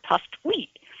Quaker puffed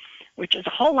wheat, which is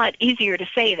a whole lot easier to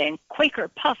say than Quaker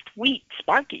puffed wheat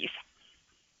Sparkies.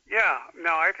 Yeah.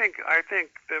 No, I think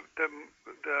the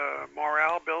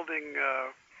morale building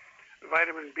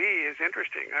vitamin B is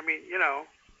interesting. I mean,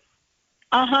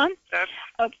 That's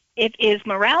It is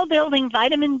morale-building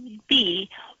vitamin B,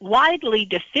 widely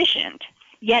deficient,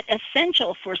 yet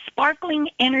essential for sparkling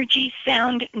energy,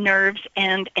 sound, nerves,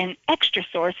 and an extra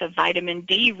source of vitamin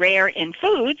D, rare in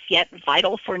foods, yet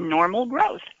vital for normal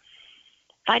growth.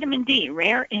 Vitamin D,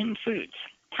 rare in foods.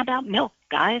 How about milk,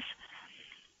 guys?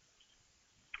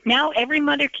 Now every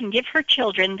mother can give her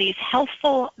children these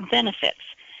healthful benefits.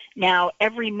 Now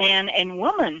every man and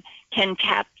woman can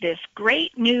tap this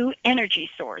great new energy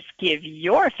source. Give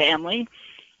your family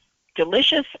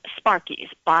delicious Sparkies.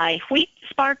 Buy wheat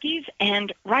Sparkies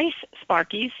and rice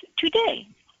Sparkies today.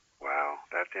 Wow,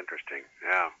 that's interesting.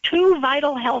 Yeah. 2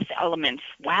 vital health elements.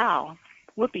 Wow.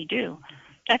 Whoopee-doo.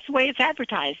 That's the way it's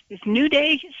advertised. This New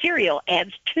Day cereal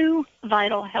adds 2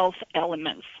 vital health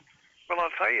elements. Well,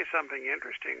 I'll tell you something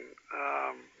interesting.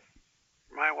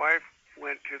 My wife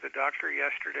went to the doctor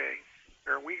yesterday,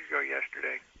 or a week ago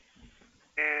yesterday,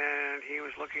 and he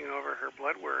was looking over her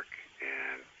blood work,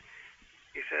 and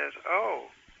he says,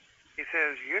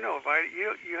 you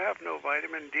have no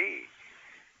vitamin D.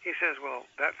 He says, well,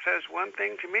 that says one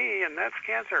thing to me, and that's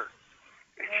cancer.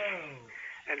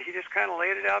 And he just kind of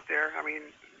laid it out there. I mean,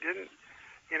 didn't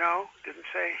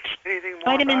say anything more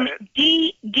vitamin about it.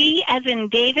 D as in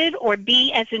David or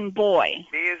B as in boy?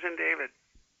 D as in David.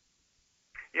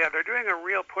 Yeah, they're doing a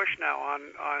real push now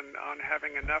on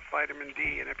having enough vitamin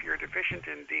D, and if you're deficient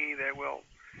in D, they will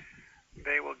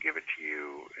give it to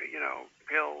you,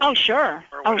 pills. Oh, sure.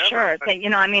 Or whatever. Sure. But,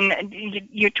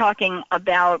 you're talking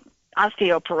about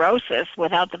osteoporosis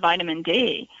without the vitamin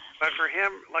D. But for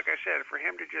him, like I said, for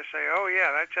him to just say, oh,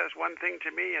 yeah, that says one thing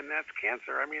to me, and that's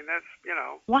cancer. I mean, that's,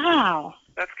 Wow.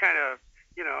 That's kind of,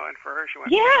 and for her, she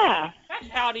went, yeah. That's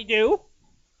howdy do.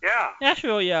 Yeah. That's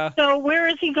really, So where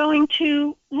is he going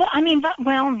to? Well,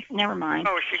 never mind.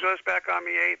 Oh, she goes back on the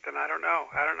 8th, and I don't know.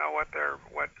 I don't know I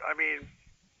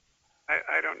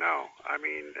don't know. I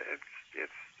mean,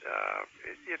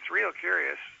 it's real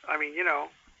curious. I mean,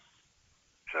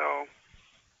 so,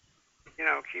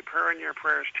 keep her in your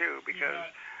prayers too, because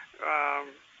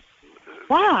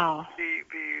wow.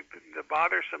 The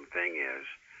bothersome thing is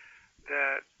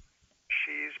that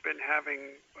she's been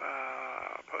having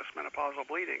postmenopausal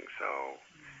bleeding, so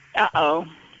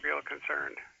real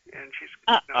concerned, and she's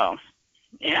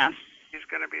yeah. She's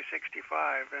going to be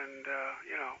 65, and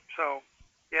so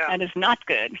yeah. That is not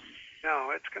good.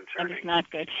 No, it's concerning. That is not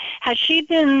good. Has she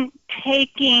been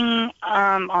taking?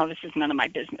 This is none of my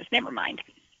business. Never mind.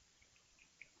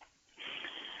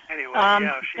 Anyway,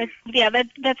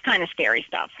 that's kind of scary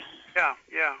stuff. Yeah,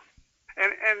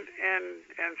 and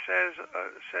says,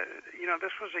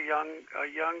 this was a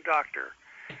young doctor,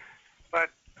 but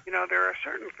there are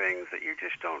certain things that you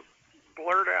just don't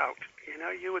blurt out.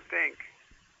 You would think,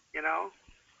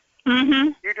 Mm-hmm.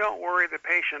 You don't worry the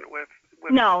patient with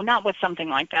no, not with something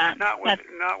like that. Not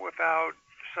without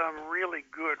some really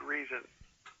good reason.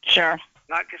 Sure.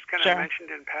 Not just kind of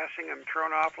mentioned in passing and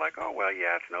thrown off like, oh well,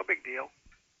 yeah, it's no big deal.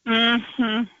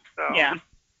 Mm-hmm. So, yeah.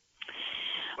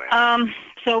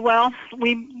 Well.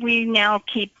 We now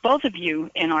keep both of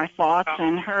you in our thoughts,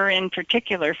 and her in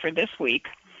particular for this week.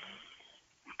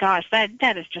 Gosh,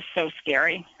 that is just so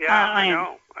scary. Yeah, I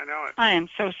know it. I am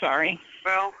so sorry.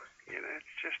 Well,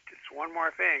 it's one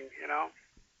more thing,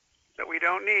 that we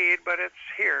don't need, but it's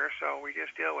here, so we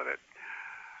just deal with it.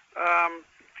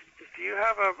 Do you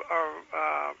have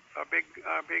a big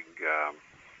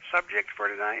subject for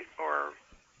tonight, or?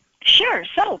 Sure,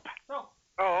 soap.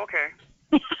 Oh, okay.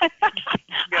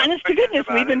 Honest to goodness,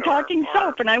 we've been talking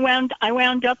soap, and I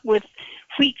wound up with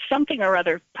wheat something or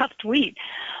other, puffed wheat.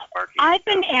 I've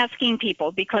been asking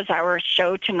people, because our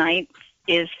show tonight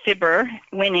is Fibber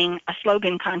winning a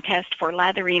slogan contest for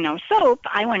Latherino soap.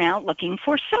 I went out looking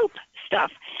for soap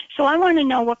stuff. So I want to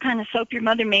know what kind of soap your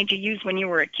mother made you use when you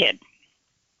were a kid.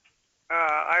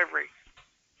 Ivory.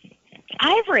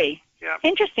 Ivory. Yeah.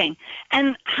 Interesting.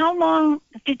 And how long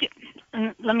did you,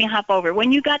 let me hop over.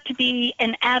 When you got to be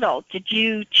an adult, did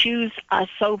you choose a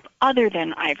soap other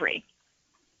than Ivory?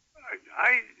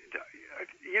 I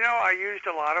used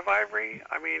a lot of Ivory.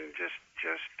 I mean,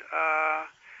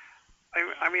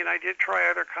 I did try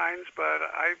other kinds, but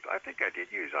I think I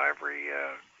did use Ivory,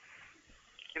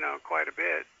 quite a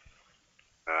bit.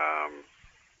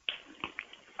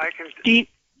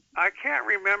 I can't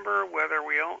remember whether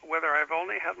I've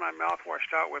only had my mouth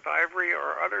washed out with Ivory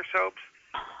or other soaps.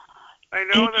 I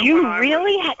know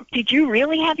Did you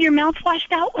really have your mouth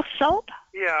washed out with soap?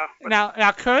 Yeah.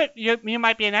 Now, Kurt, you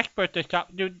might be an expert this time.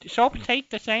 Do soaps taste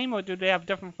the same, or do they have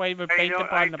different flavors based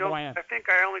upon the brand? I think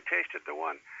I only tasted the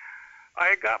one.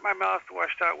 I got my mouth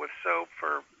washed out with soap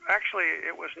actually,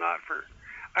 it was not for,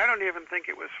 I don't even think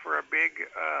it was for a big,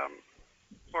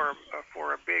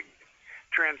 for a big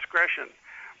transgression.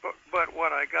 But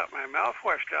what I got my mouth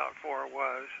washed out for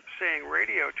was saying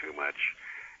radio too much,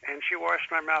 and she washed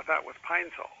my mouth out with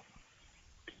pine salt.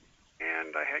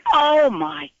 And I had... Oh,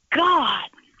 my God.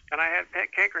 And I had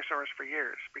canker sores for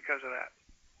years because of that.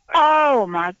 Oh,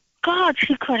 my God,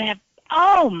 she could have...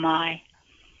 Oh, my.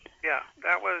 Yeah,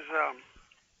 that was...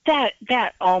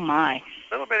 oh, my. A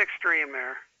little bit extreme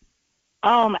there.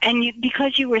 And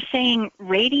because you were saying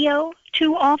radio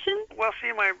too often? Well,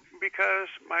 see, because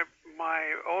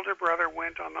my older brother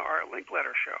went on the Art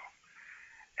Linkletter show.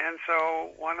 And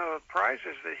so one of the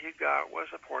prizes that he got was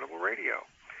a portable radio.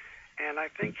 And I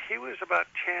think he was about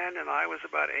 10 and I was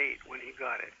about 8 when he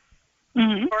got it.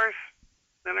 Mm-hmm. Of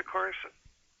course,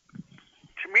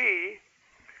 to me,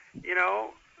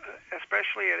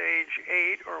 especially at age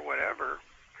 8 or whatever,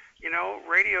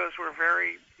 radios were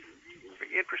very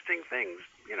interesting things,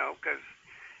 because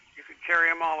you could carry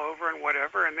them all over and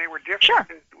whatever, and they were different. Sure.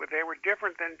 They were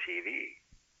different than TV.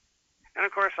 And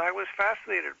of course, I was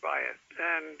fascinated by it,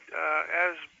 and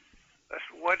as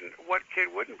what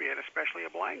kid wouldn't be, and especially a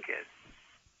blind kid.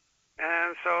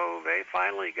 And so they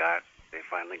finally got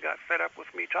fed up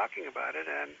with me talking about it,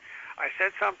 and I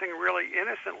said something really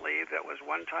innocently that was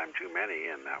one time too many,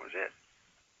 and that was it.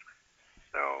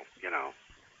 So,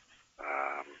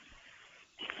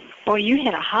 Boy, you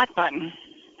hit a hot button.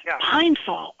 Yeah. Pine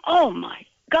salt. Oh, my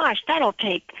gosh, that'll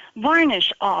take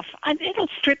varnish off. It'll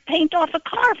strip paint off a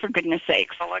car, for goodness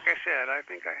sakes. Well, like I said, I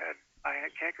think I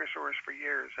had canker sores for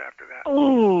years after that.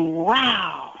 Oh,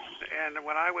 wow. And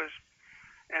when I was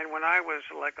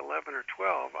like 11 or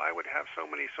 12, I would have so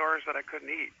many sores that I couldn't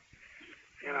eat.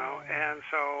 And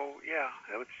so, yeah,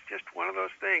 it was just one of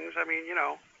those things. I mean,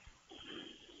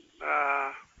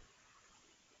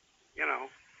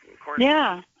 of course,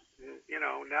 yeah.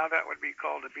 Now that would be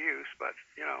called abuse, but,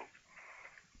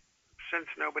 since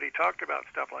nobody talked about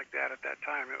stuff like that at that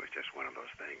time, it was just one of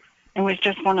those things. It was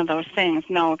just one of those things.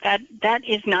 No, that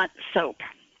is not soap.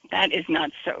 That is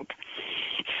not soap.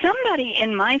 Somebody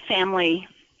in my family,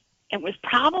 it was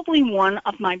probably one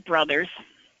of my brothers,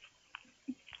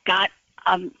 got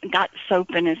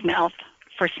soap in his mouth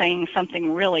for saying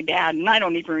something really bad, and I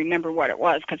don't even remember what it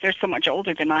was because they're so much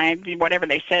older than I. Whatever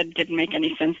they said didn't make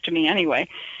any sense to me anyway.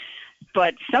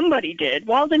 But somebody did.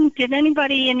 Walden, did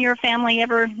anybody in your family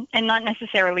ever, and not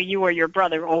necessarily you or your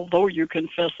brother, although you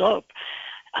confess up,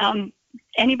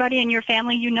 anybody in your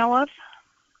family you know of?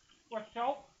 What,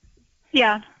 soap?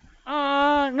 Yeah.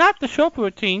 Not the soap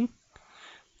routine.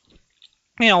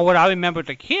 What I remember as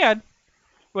a kid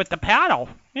with the paddle,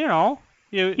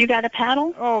 You got a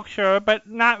paddle? Oh, sure, but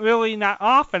not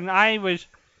often. I was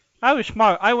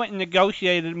smart. I went and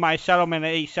negotiated my settlement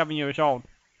at age 7 years old.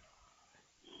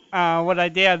 What I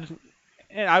did,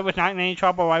 I was not in any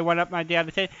trouble. I went up to my dad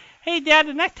and said, "Hey, Dad,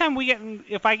 the next time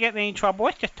if I get in any trouble,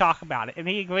 let's just talk about it." And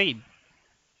he agreed.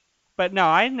 But no,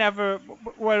 I never.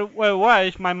 What it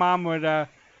was, my mom would,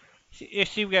 if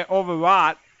she would get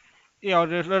overwrought,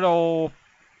 there's little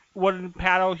wooden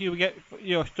paddles you would get,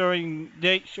 stirring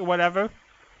dates or whatever.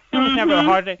 It was never a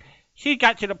hard thing. She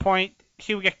got to the point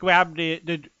she would just grab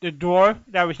the door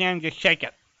that was in and just shake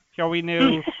it. So we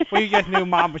just knew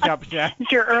Mom was upset. It's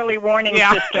your early warning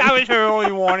system. Yeah, that was her early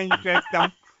warning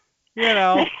system.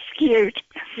 That's cute.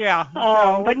 Yeah.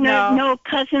 Oh, so, but no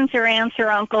cousins or aunts or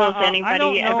uncles,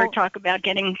 anybody ever talk about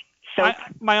getting soap?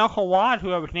 My Uncle Wad,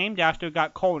 who I was named after,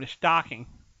 got cold as stocking.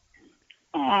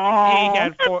 Oh,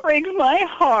 that breaks my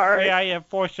heart. Yeah, he had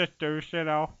 4 sisters,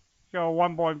 So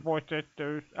 1 boy and 4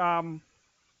 sisters.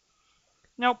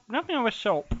 Nope, nothing with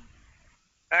soap.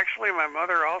 Actually, my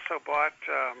mother also bought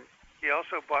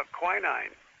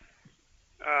quinine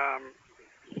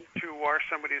to wash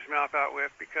somebody's mouth out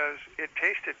with because it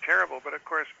tasted terrible, but it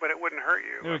wouldn't hurt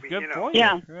you. It was good for you.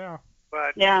 Yeah.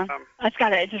 But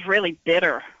it's just really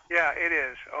bitter. Yeah, it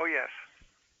is. Oh, yes.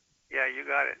 Yeah, you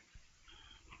got it.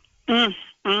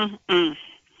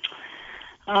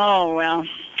 Oh, well.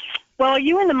 Well, are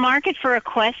you in the market for a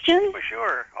question? For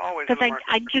sure. Always in Because the market.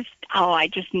 I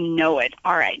just know it.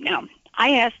 All right, now,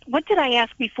 what did I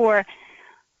ask before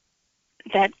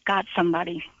that got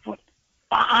somebody?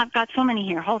 I've got so many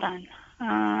here. Hold on.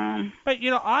 But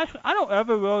I don't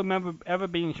ever really remember ever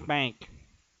being spanked.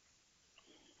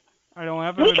 I don't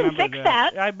ever We remember can fix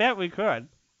that. I bet we could.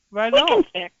 But I We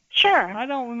don't. can fix. Sure. I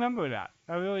don't remember that.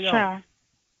 I really don't. Sure.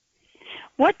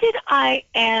 What did I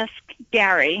ask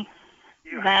Gary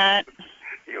that...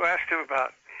 You asked him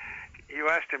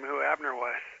who Abner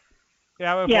was.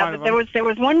 Yeah, that was Yeah, one but of them. there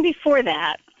was one before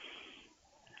that.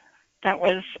 That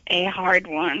was a hard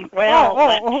one.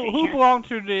 Well, who belonged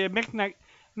to the Midnight?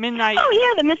 Oh,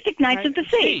 yeah, the Mystic Knights of the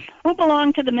Sea. Who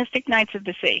belonged to the Mystic Knights of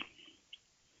the Sea?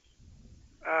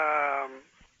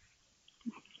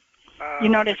 You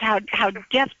notice how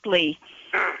deftly...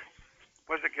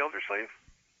 Was it Gildersleeve?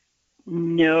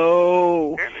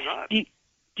 No. Apparently not.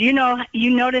 You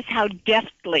notice how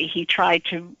deftly he tried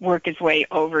to work his way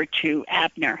over to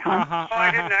Abner, huh?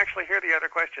 I didn't actually hear the other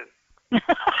question.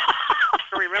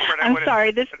 I remembered. I'm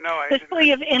sorry, this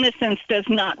plea of innocence does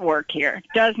not work here.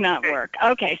 Does not work.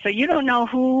 Okay, so you don't know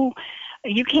who...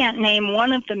 You can't name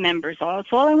one of the members. All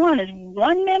I want is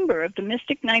one member of the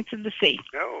Mystic Knights of the Sea.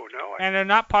 No. And they're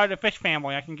not part of the fish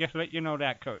family. I can just let you know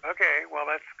that, Kurt. Okay, well,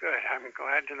 that's good. I'm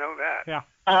glad to know that. Yeah.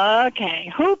 Okay,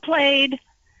 who played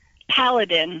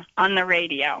Paladin on the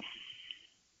radio?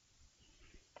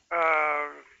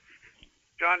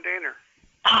 John Daner.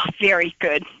 Ah, very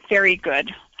good. Very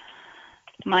good.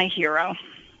 My hero.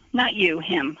 Not you,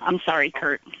 him. I'm sorry,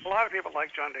 Kurt. A lot of people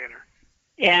like John Daner.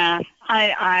 Yeah,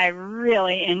 I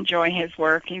really enjoy his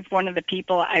work. He's one of the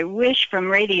people I wish from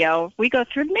radio. We go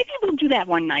through, maybe we'll do that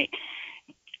one night.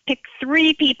 Pick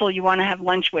 3 people you want to have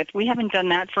lunch with. We haven't done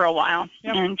that for a while.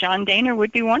 Yep. And John Daner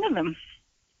would be one of them.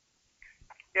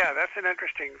 Yeah, that would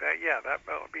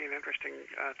be an interesting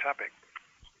topic.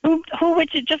 Who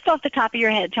would you, just off the top of your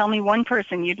head, tell me one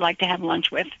person you'd like to have lunch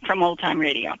with from Old Time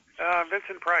Radio?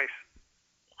 Vincent Price.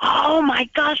 Oh my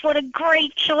gosh, what a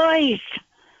great choice!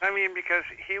 I mean, because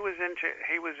he was into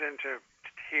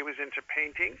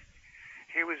painting,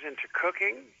 he was into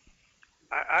cooking.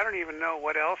 I don't even know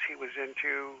what else he was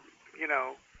into.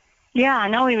 Yeah, I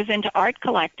know he was into art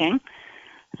collecting.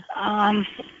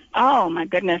 Oh my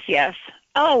goodness, yes.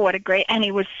 Oh, what a great! And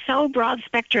he was so broad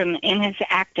spectrum in his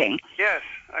acting. Yes,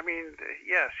 I mean,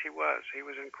 yes, he was. He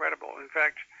was incredible. In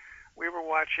fact, we were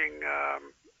watching the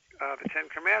 10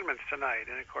 Commandments tonight,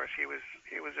 and of course, he was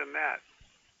in that.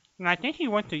 And I think he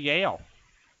went to Yale.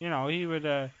 He would. He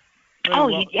did.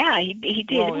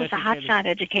 It was a hotshot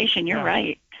education. You're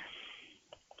right.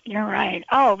 You're right.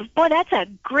 Oh, boy, that's a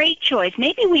great choice.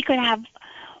 Maybe we could have.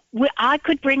 I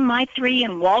could bring my 3,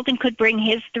 and Walden could bring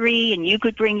his 3, and you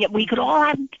could bring it. We could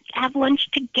all have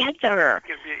lunch together.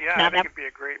 I think it'd be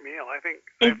a great meal. I think.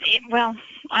 Well,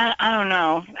 I don't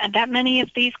know. That many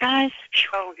of these guys?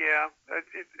 Oh yeah.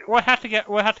 We'll have to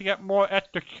get more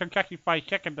extra Kentucky Fried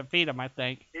Chicken to feed them, I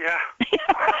think. Yeah.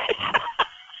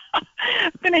 I'm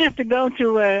gonna have to go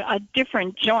to a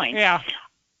different joint. Yeah.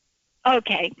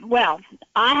 Okay. Well,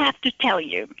 I have to tell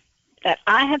you that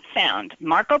I have found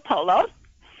Marco Polo.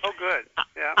 Oh, good.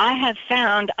 Yeah. I have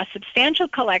found a substantial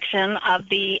collection of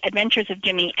the Adventures of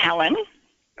Jimmy Allen.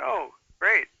 Oh,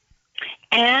 great.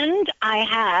 And I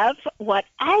have what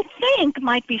I think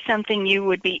might be something you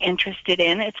would be interested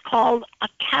in. It's called A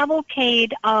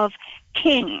Cavalcade of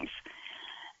Kings.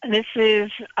 This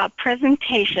is a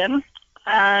presentation,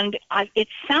 and it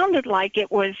sounded like it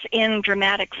was in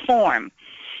dramatic form.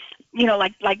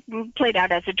 Like played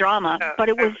out as a drama, but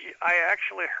it was... I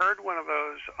actually heard one of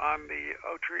those on the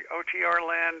OTR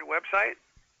Land website.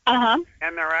 Uh-huh.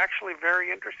 And they're actually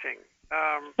very interesting.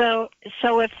 So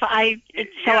if I... It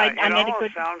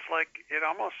almost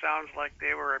sounds like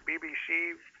they were a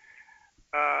BBC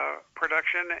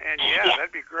production, and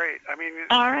that'd be great. I mean...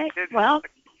 All right,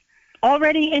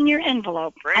 already in your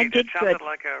envelope. Great. I did it sounded good.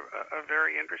 like a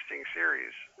very interesting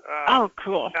series.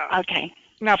 Cool. Yeah. Okay.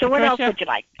 Now, so Patricia, what else would you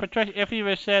like? Patricia, if you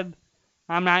had said,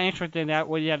 I'm not interested in that,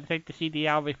 would you have to take the CD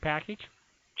out of his package?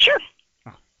 Sure.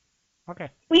 Oh, okay.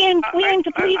 We aim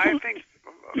to please I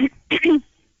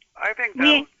think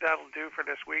that'll do for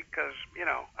this week, because,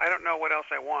 I don't know what else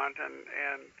I want, and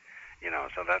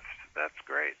so that's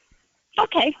great.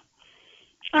 Okay.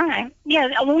 All right.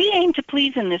 Yeah, we aim to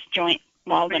please in this joint,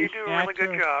 Walden. You do a really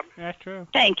good job. That's true.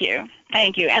 Thank you.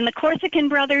 And the Corsican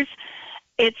brothers,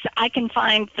 I can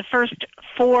find the first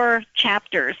 4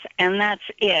 chapters, and that's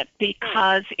it,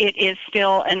 because it is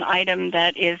still an item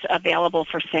that is available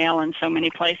for sale in so many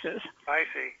places. I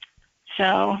see.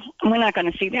 So we're not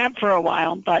going to see that for a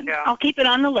while, but Yeah. I'll keep it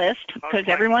on the list, because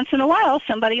Okay. every once in a while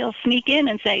somebody will sneak in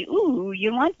and say, "Ooh,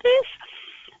 you want this?"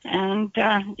 And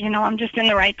I'm just in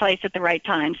the right place at the right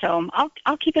time, so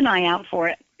I'll keep an eye out for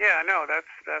it. Yeah, no, that's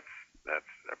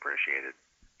appreciated.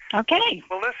 Okay.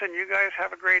 Well, listen, you guys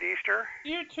have a great Easter,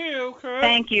 You too, Kurt.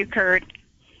 Thank you, Kurt.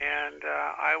 and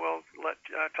I will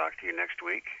talk to you next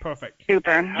week. Perfect.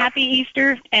 Super. Happy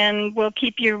Easter, and we'll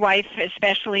keep your wife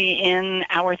especially in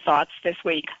our thoughts this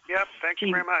week. Yep, thank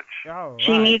you very much. All right.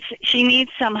 She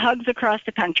needs some hugs across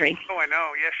the country. Oh, I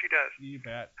know. Yes, she does. You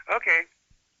bet. Okay.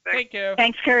 Thank you.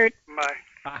 Thanks, Kurt.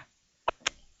 Bye.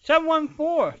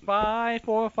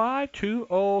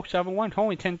 714-545-2071. It's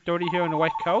only 10:30 here on the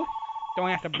West Coast. Don't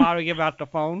have to bother to give out the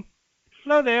phone.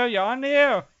 Hello there, you're on the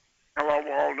air. Hello,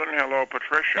 Walden. Hello,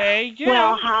 Patricia. Hey, Jim.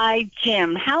 Well, hi,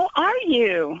 Jim. How are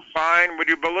you? Fine. Would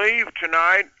you believe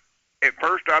tonight, at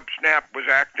first UpSnap was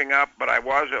acting up, but I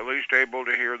was at least able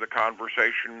to hear the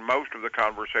conversation, most of the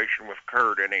conversation with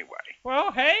Kurt anyway.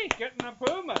 Well, hey, getting an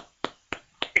improvement.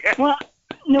 Well,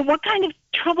 no, what kind of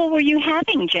trouble were you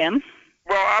having, Jim?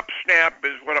 Well, UpSnap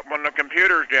is when the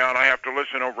computer's down, I have to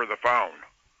listen over the phone.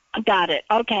 Got it.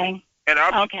 Okay. And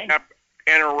UpSnap Okay.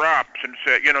 interrupts and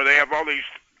say, they have all these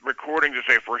recordings that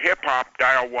say, for hip-hop,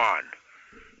 dial 1.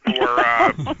 For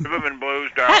rhythm and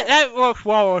blues, dial That works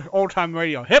well with old-time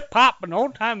radio. Hip-hop and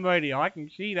old-time radio. I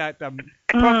can see that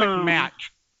perfect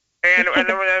match. And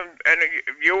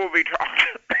you will be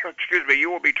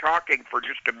you will be talking for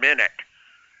just a minute.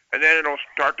 And then it'll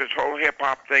start this whole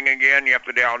hip-hop thing again. You have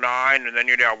to dial 9, and then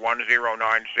you dial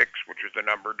 1096, which is the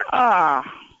number to...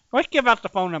 Let's give out the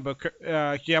phone number,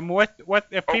 Jim. What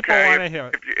if people Okay, want to hear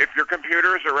it? If your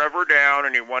computers are ever down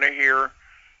and you want to hear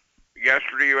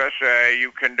Yesterday USA,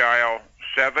 you can dial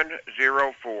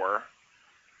 704-631-4060.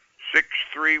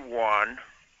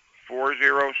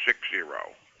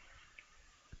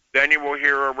 Then you will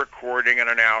hear a recording and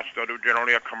announce. They'll do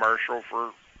generally a commercial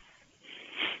for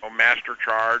Master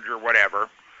Charge or whatever.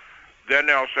 Then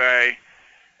they'll say,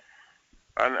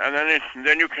 and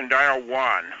then you can dial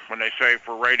 1 when they say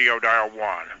for radio, dial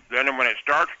 1. Then when it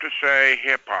starts to say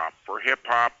hip-hop, for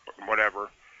hip-hop,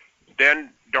 whatever,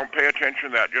 then don't pay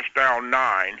attention to that. Just dial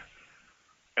 9.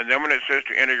 And then when it says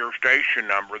to enter your station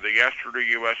number, the Yesterday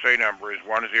USA number is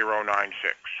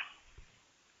 1096.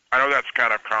 I know that's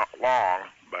kind of long,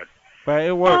 but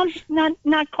it works.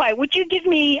 Not quite. Would you give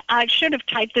me, I should have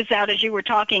typed this out as you were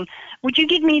talking. Would you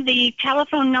give me the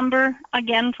telephone number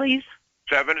again, please?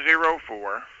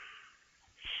 704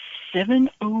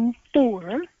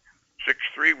 704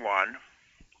 631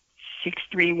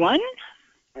 631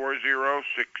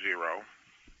 4060.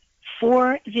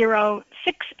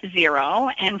 4060,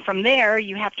 and from there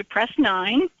you have to press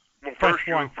 9. Well, first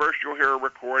you'll hear a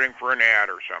recording for an ad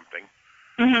or something,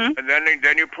 Mm-hmm. and then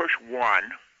you push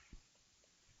 1,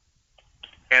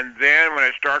 and then when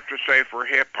it starts to say for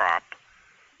hip hop,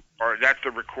 or that's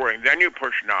the recording, then you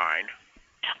push 9.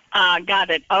 Got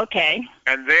it. Okay.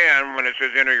 And then when it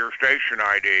says enter your station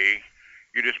ID,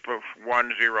 you just push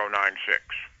 1096.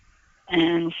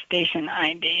 And station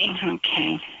ID.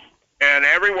 Okay. And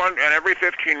every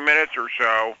 15 minutes or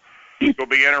so, you'll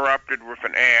be interrupted with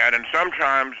an ad, and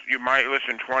sometimes you might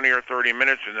listen 20 or 30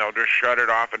 minutes and they'll just shut it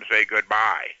off and say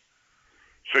goodbye.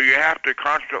 So you have to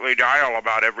constantly dial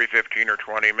about every 15 or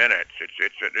 20 minutes.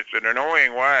 It's an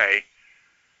annoying way.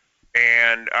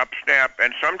 And UpSnap,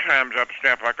 and sometimes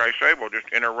UpSnap, like I say, will just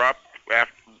interrupt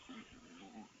after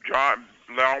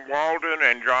Walden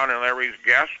and John and Larry's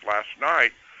guest last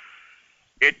night.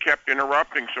 It kept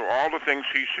interrupting, so all the things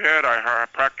he said, I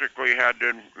practically had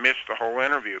to miss the whole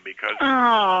interview because...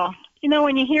 Oh,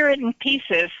 when you hear it in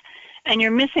pieces and you're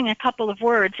missing a couple of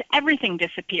words, everything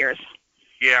disappears.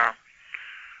 Yeah.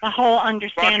 The whole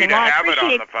understanding. Lucky to have it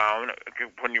on the phone.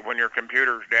 When your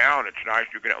computer's down, it's nice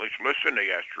you can at least listen to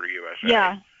Yesterday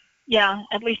USA. Yeah,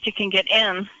 at least you can get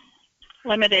in,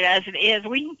 limited as it is.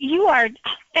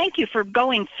 Thank you for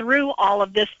going through all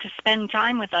of this to spend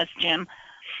time with us, Jim.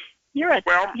 First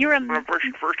I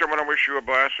want to wish you a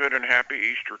blessed and happy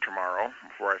Easter tomorrow.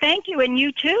 Thank you, and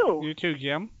you too. You too,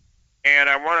 Jim. And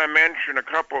I want to mention a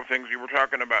couple of things. You were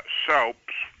talking about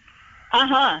soaps.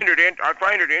 Uh-huh. I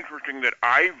find it interesting that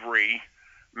Ivory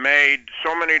made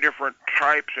so many different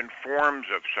types and forms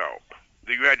of soap.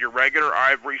 You had your regular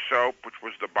Ivory soap, which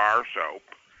was the bar soap.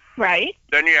 Right.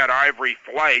 Then you had Ivory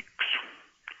Flakes.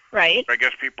 Right. I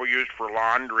guess people used for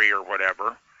laundry or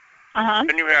whatever. Uh-huh.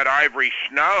 Then you had Ivory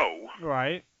Snow.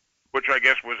 Right. Which I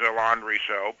guess was a laundry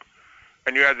soap.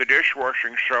 And you had the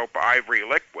dishwashing soap Ivory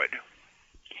Liquid.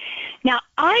 Now,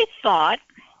 I thought,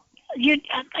 you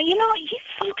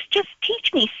folks just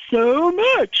teach me so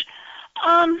much.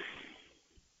 Hold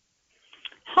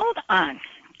on.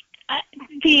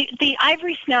 The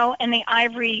Ivory Snow and the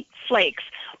Ivory Flakes,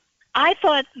 I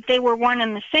thought they were one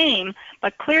and the same,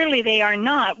 but clearly they are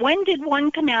not. When did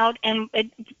one come out and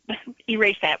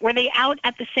erase that? Were they out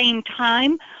at the same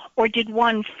time, or did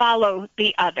one follow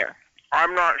the other?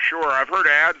 I'm not sure. I've heard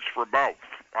ads for both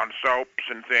on soaps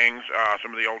and things.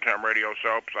 Some of the old time radio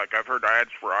soaps. Like I've heard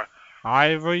ads for.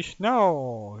 Ivory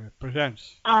Snow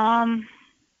presents. All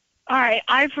right,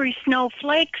 Ivory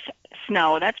Snowflakes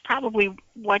Snow. That's probably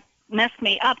what messed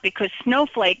me up, because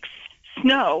snowflakes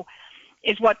snow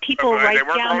is what people write down. They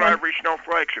weren't down. called Ivory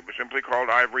Snowflakes. It was simply called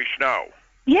Ivory Snow.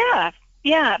 Yeah,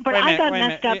 but I got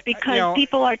messed up because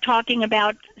people are talking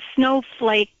about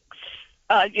snowflakes.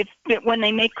 When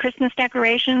they make Christmas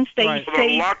decorations, they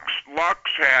say...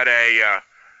 Lux had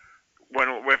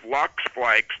with Lux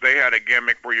Flakes, they had a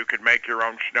gimmick where you could make your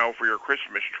own snow for your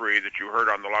Christmas tree that you heard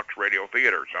on the Lux Radio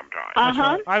Theater sometimes.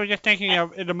 Uh-huh. I was just thinking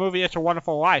of in the movie It's a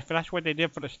Wonderful Life, and that's what they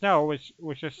did for the snow,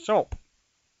 was just soap.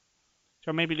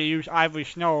 So maybe they use Ivory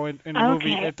Snow in the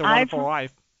movie It's a Wonderful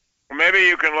Life. Maybe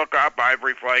you can look up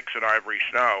Ivory Flakes and Ivory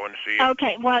Snow and see.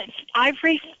 Okay, well,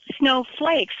 Ivory Snow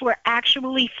Flakes were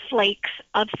actually flakes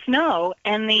of snow,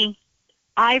 and the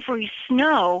Ivory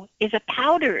Snow is a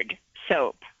powdered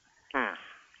soap.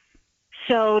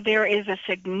 So there is a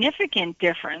significant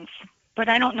difference, but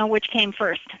I don't know which came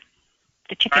first,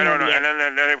 the chicken or the egg.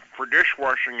 And then for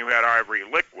dishwashing, you had Ivory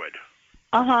Liquid.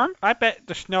 Uh-huh. I bet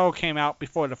the snow came out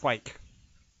before the flake.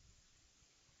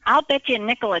 I'll bet you a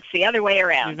nickel it's the other way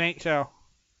around. You think so?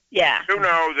 Yeah. You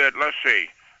know that, let's see,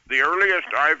 the earliest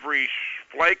Ivory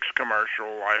Flakes commercial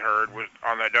I heard was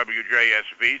on that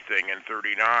WJSV thing in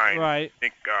 39. Right. I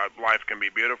think Life Can Be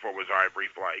Beautiful was Ivory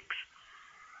Flakes.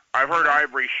 I've heard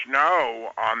Ivory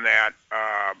Snow on that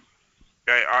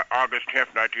August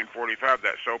 10th, 1945,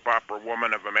 that soap opera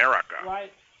Woman of America.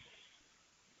 Right.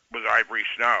 Was Ivory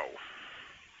Snow.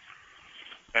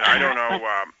 And I don't know,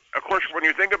 of course, when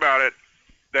you think about it,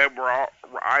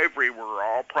 Ivory were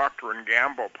all Procter &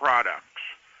 Gamble products.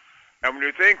 And when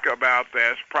you think about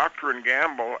this, Procter &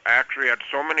 Gamble actually had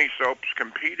so many soaps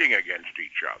competing against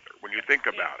each other, when you think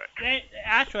about it.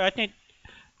 Actually, I think,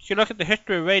 if you look at the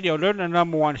history of radio, they're the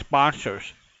number one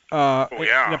sponsors.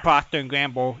 The Procter &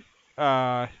 Gamble,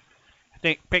 I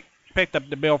think, picked up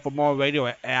the bill for more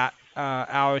radio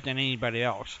hours than anybody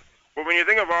else. Well, when you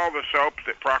think of all the soaps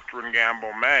that Procter &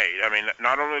 Gamble made, I mean,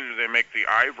 not only did they make the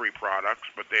Ivory products,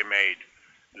 but they made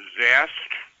Zest,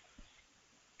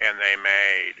 and they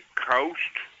made Coast,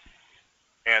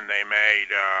 and they made,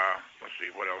 let's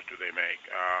see, what else do they make?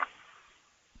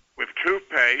 With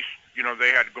toothpaste, you know,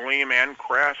 they had Gleam and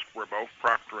Crest were both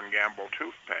Procter & Gamble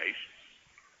toothpaste.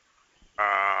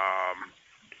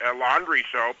 Laundry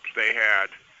soaps, they had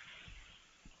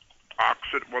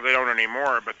well, they don't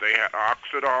anymore, but they had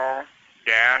Oxidol,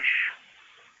 Dash,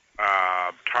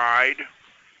 Tide,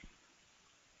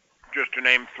 just to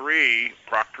name 3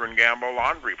 Procter & Gamble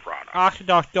laundry products.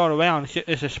 Oxidol's still around.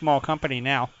 It's a small company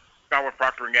now. Not with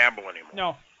Procter & Gamble anymore.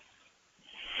 No.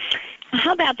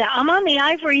 How about that? I'm on the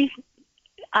Ivory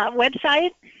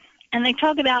website, and they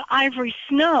talk about Ivory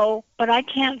Snow, but I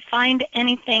can't find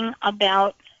anything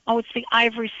about, it's the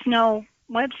Ivory Snow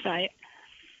website.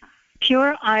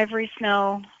 Pure Ivory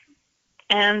Snow,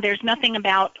 and there's nothing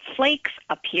about flakes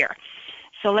up here.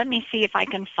 So let me see if I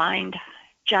can find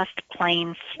just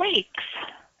plain flakes.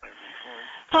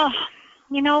 Oh,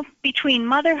 between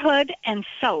motherhood and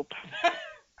soap.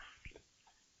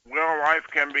 Well, life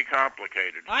can be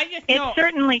complicated. It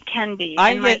certainly can be.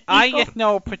 I just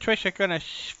know Patricia's going to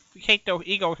take those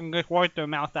egos and just wipe their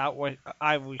mouth out with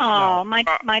Ivory Snow. Oh, my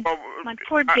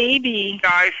poor baby. Be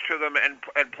nice to them,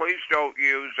 and please don't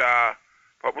use,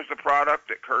 what was the product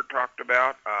that Kurt talked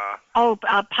about?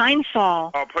 Pine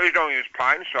Sol. Oh, please don't use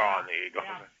Pine Sol on the egos.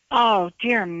 Yeah. Oh,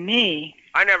 dear me.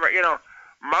 I never,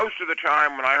 most of the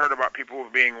time when I heard about people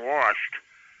being washed,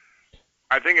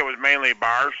 I think it was mainly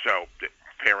bar soap that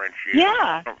parents use.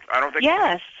 Yeah. I don't think.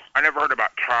 Yes. I never heard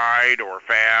about Tide or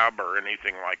Fab or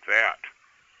anything like that.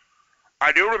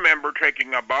 I do remember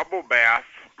taking a bubble bath.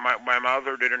 My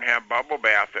mother didn't have bubble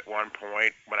bath at one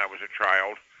point when I was a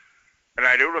child, and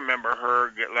I do remember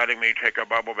her letting me take a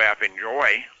bubble bath in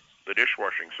Joy, the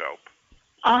dishwashing soap.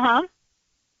 Uh-huh.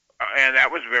 And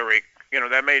that was very,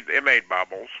 it made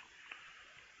bubbles.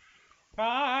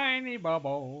 Tiny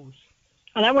bubbles.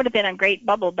 Well, that would have been a great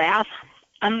bubble bath.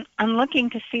 I'm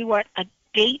looking to see what a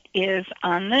date is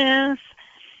on this.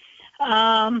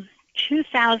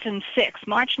 2006,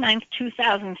 March 9th,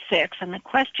 2006. And the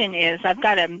question is, I've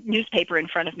got a newspaper in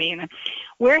front of me, and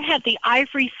where had the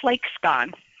ivory flakes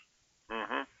gone?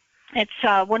 Mm-hmm.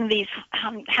 It's one of these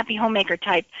happy homemaker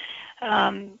type.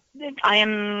 I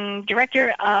am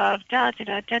director of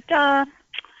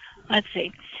Let's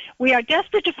see. We are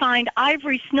desperate to find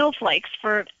ivory snowflakes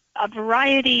for a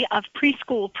variety of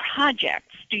preschool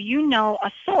projects. Do you know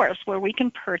a source where we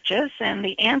can purchase? And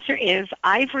the answer is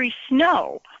Ivory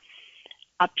Snow,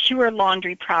 a pure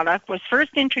laundry product, was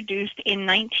first introduced in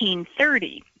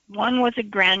 1930. One was a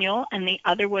granule and the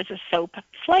other was a soap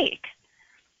flake.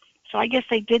 So I guess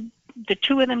they did the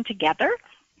two of them together.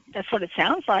 That's what it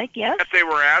sounds like, yes? But they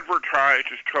were advertised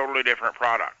as totally different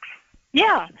products.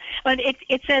 Yeah, but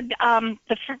it said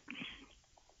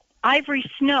Ivory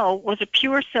Snow was a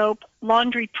pure soap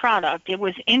laundry product. It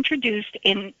was introduced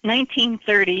in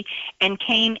 1930 and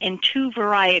came in two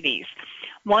varieties.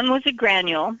 One was a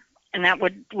granule, and that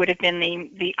would have been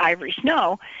the Ivory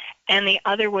Snow, and the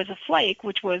other was a flake,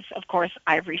 which was, of course,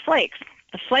 Ivory Flakes.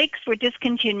 The flakes were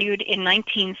discontinued in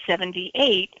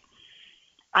 1978.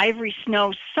 Ivory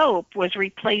Snow soap was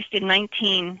replaced in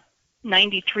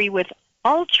 1993 with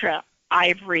Ultra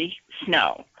Ivory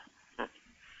Snow,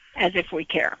 as if we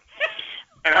care.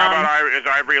 And how about is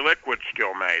Ivory Liquid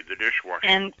still made, the dishwasher?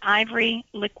 And Ivory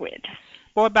Liquid.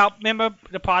 What about, remember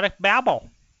the product Babel?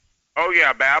 Oh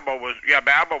yeah, Babel was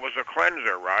a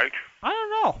cleanser, right? I don't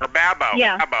know. Or Babbo.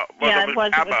 Yeah. Babbo. Yeah, it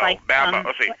was like, Babbo.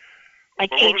 Let's see.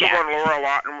 Like What was the Ajax. one Laura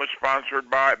Lawton was sponsored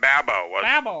by? Babbo.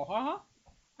 Babel, uh-huh.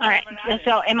 All right,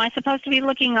 so am I supposed to be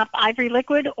looking up Ivory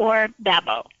Liquid or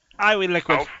Babbo? Ivory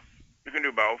Liquid. Both. You can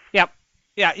do both. Yep.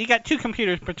 Yeah, you got two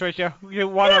computers, Patricia. You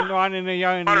one on one and the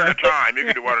other. One at a time. You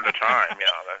can do one at a time. Yeah.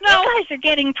 No, you guys are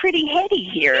getting pretty heady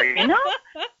here, you know?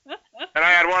 And I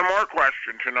had one more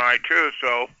question tonight too,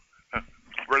 so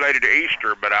related to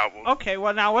Easter, but Okay,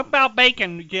 well now what about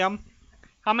bacon, Jim?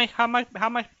 How much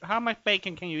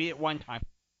bacon can you eat at one time?